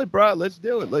 let's do it, bro. Let's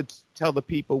do it. Let's tell the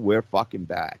people we're fucking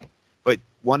back. But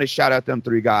want to shout out them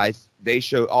 3 guys.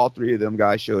 All 3 of them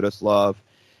guys showed us love.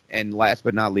 And last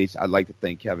but not least, I'd like to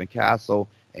thank Kevin Castle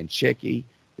and Chicky.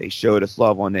 They showed us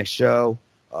love on their show.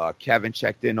 Kevin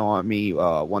checked in on me,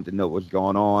 wanted to know what's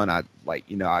going on. I'd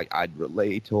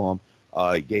relay to him.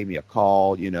 He gave me a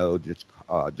call,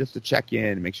 just to check in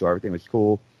and make sure everything was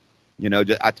cool.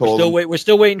 I told him. We're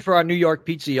still waiting for our New York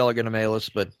pizza y'all are going to mail us,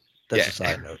 but that's a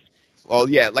side note. Well,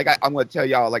 yeah, I'm going to tell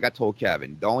y'all, like I told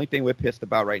Kevin, the only thing we're pissed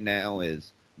about right now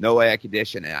is no air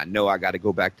conditioning, and I know I got to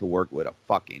go back to work with a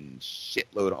fucking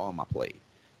shitload on my plate.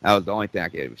 That was the only thing I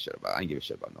gave a shit about. I didn't give a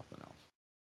shit about nothing else.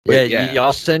 But Yeah,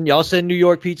 y'all send New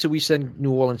York pizza. We send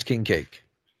New Orleans king cake.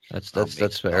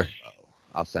 That's fair.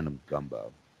 I'll send them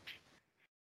gumbo.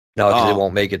 No, because it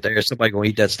won't make it there. Somebody gonna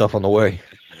eat that stuff on the way.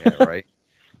 Yeah, right.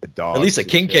 The dogs. At least a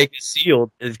king cake is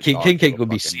sealed. King cake would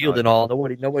be fucking sealed and all.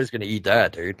 Nobody's gonna eat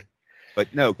that, dude.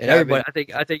 But no, and everybody.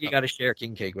 I think you got to share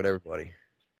king cake with everybody.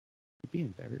 You're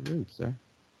being very rude, sir.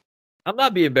 I'm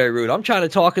not being very rude. I'm trying to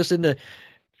talk us into.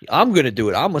 I'm gonna do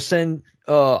it. I'm gonna send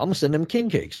them king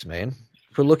cakes, man,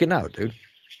 for looking out, dude.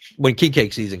 When king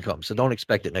cake season comes, so don't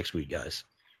expect it next week, guys.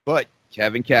 But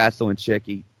Kevin Castle and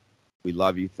Chicky, we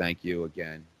love you. Thank you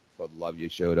again for the love you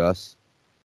showed us.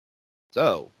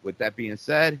 So, with that being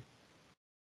said,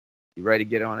 you ready to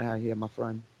get on out here, my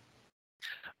friend?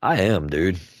 I am,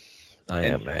 dude. I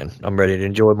am, man. I'm ready to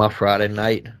enjoy my Friday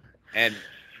night. And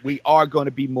we are going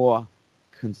to be more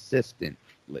consistent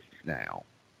now.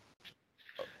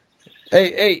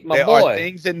 Hey, my there boy. Are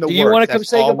things in the do you works, want to come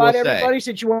say goodbye to everybody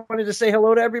say. Since you wanted to say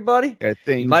hello to everybody?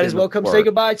 You might as well come say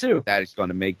goodbye, too. That is going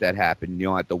to make that happen. You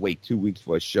don't have to wait 2 weeks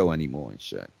for a show anymore and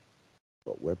shit.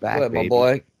 But we're back, baby. My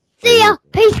boy. See ya.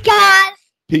 Peace, guys.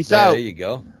 Peace out. There you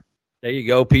go. There you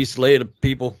go. Peace later,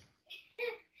 people.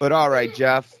 But all right,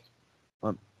 Jeff.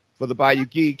 For the Bayou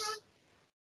Geeks,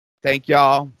 thank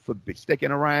y'all for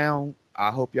sticking around. I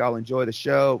hope y'all enjoy the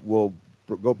show. We'll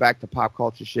go back to pop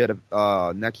culture shit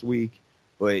next week.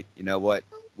 But you know what?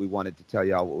 We wanted to tell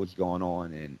y'all what was going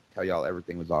on and tell y'all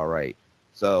everything was all right.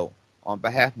 So on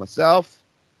behalf of myself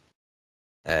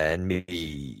and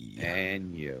me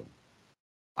and you,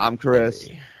 I'm Chris.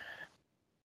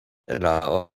 And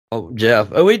Jeff.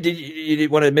 Oh wait, did you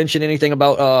want to mention anything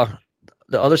about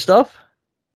the other stuff?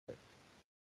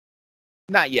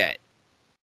 Not yet.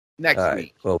 Next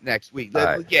week. Well, next week.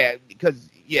 Right. Yeah, because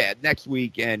next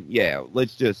week and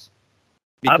let's just.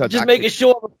 I'm just making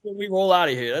sure before we roll out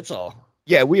of here. That's all.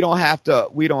 Yeah, we don't have to.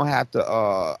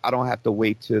 I don't have to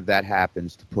wait till that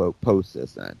happens to post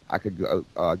this. And I could go,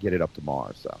 get it up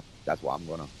tomorrow. So that's why I'm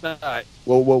gonna. All right.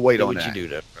 We'll wait do on what that. You do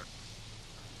that.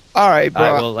 All right, bro.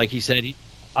 All right, well, like he said,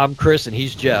 I'm Chris and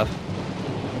he's Jeff.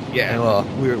 Yeah.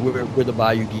 And, we're the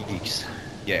Bayou Geeks.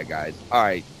 Yeah, guys. All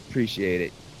right. Appreciate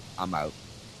it. I'm out.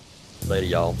 Later,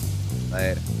 y'all.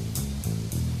 Later.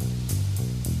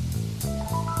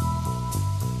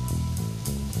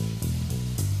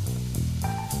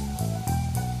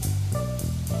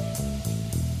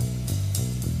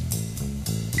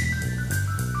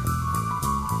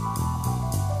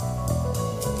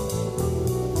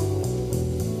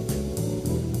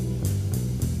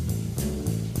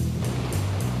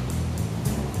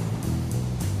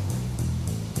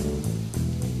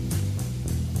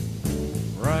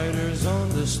 Riders on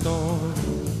the storm.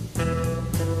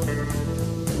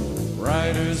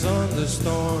 Riders on the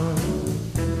storm.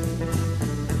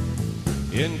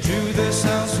 Into this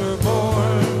house we're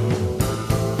born.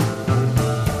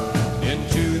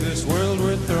 Into this world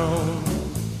we're thrown.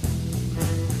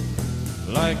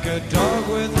 Like a dog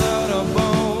without a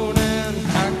bone and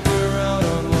packed we're out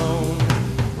on loan.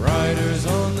 Riders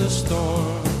on the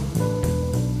storm.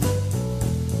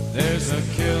 There's a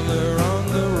killer on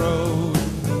the road.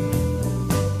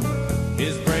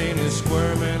 His brain is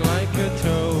squirming like a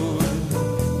toad.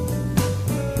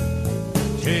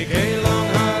 Take a long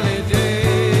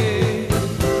holiday.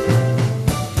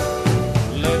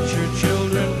 Let your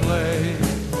children play.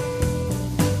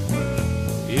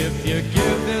 If you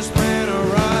give this man a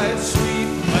ride, sweet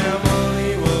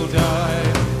family will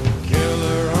die.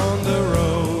 Killer on the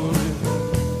road.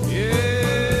 Yeah.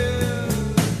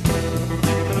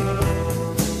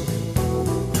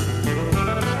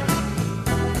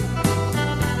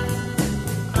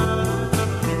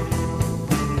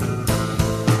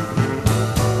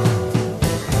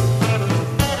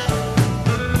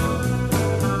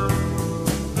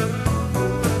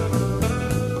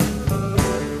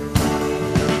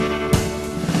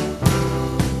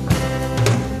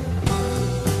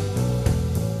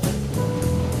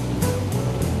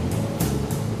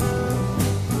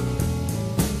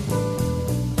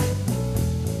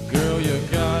 Girl, you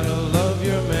gotta love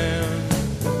your man.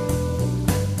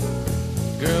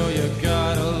 Girl, you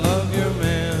gotta love your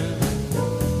man.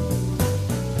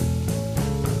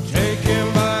 Take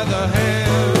him by the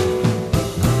hand.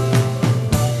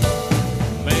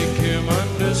 Make him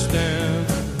understand.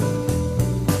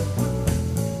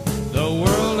 The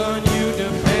world on you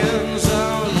depends.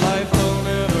 Our life will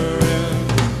never end.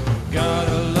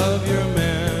 Gotta love your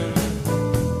man.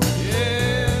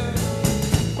 Yeah.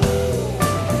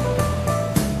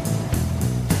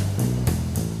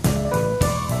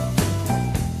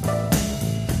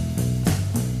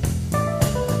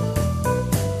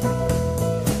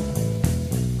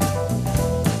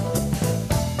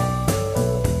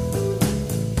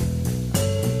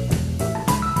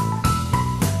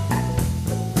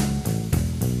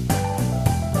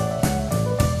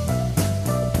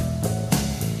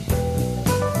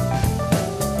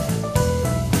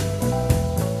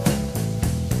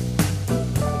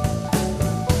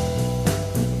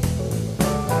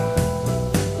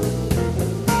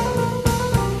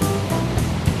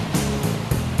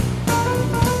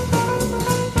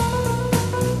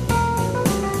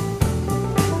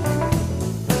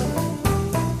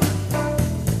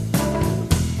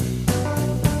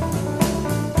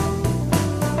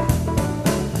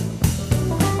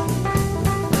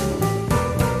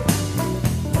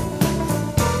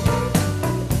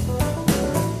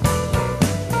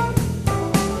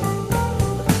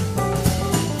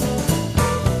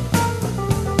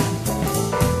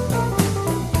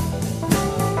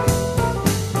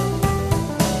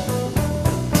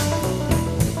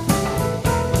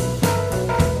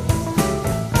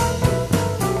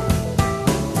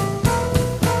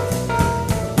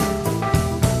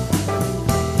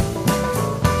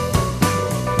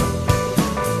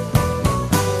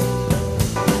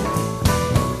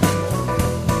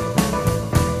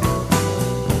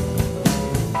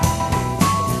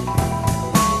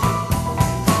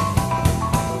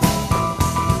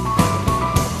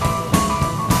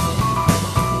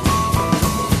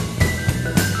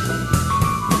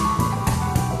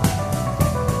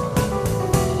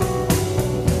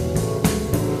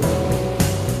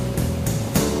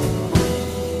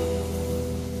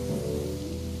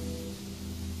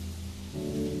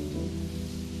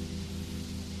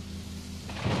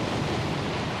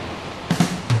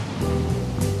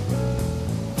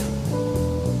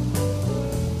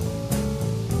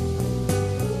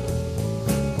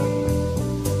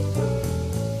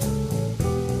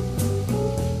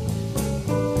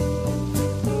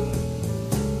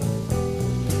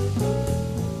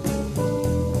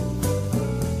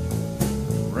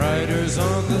 Riders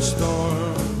on the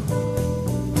storm.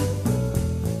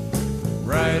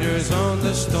 Riders on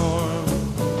the storm.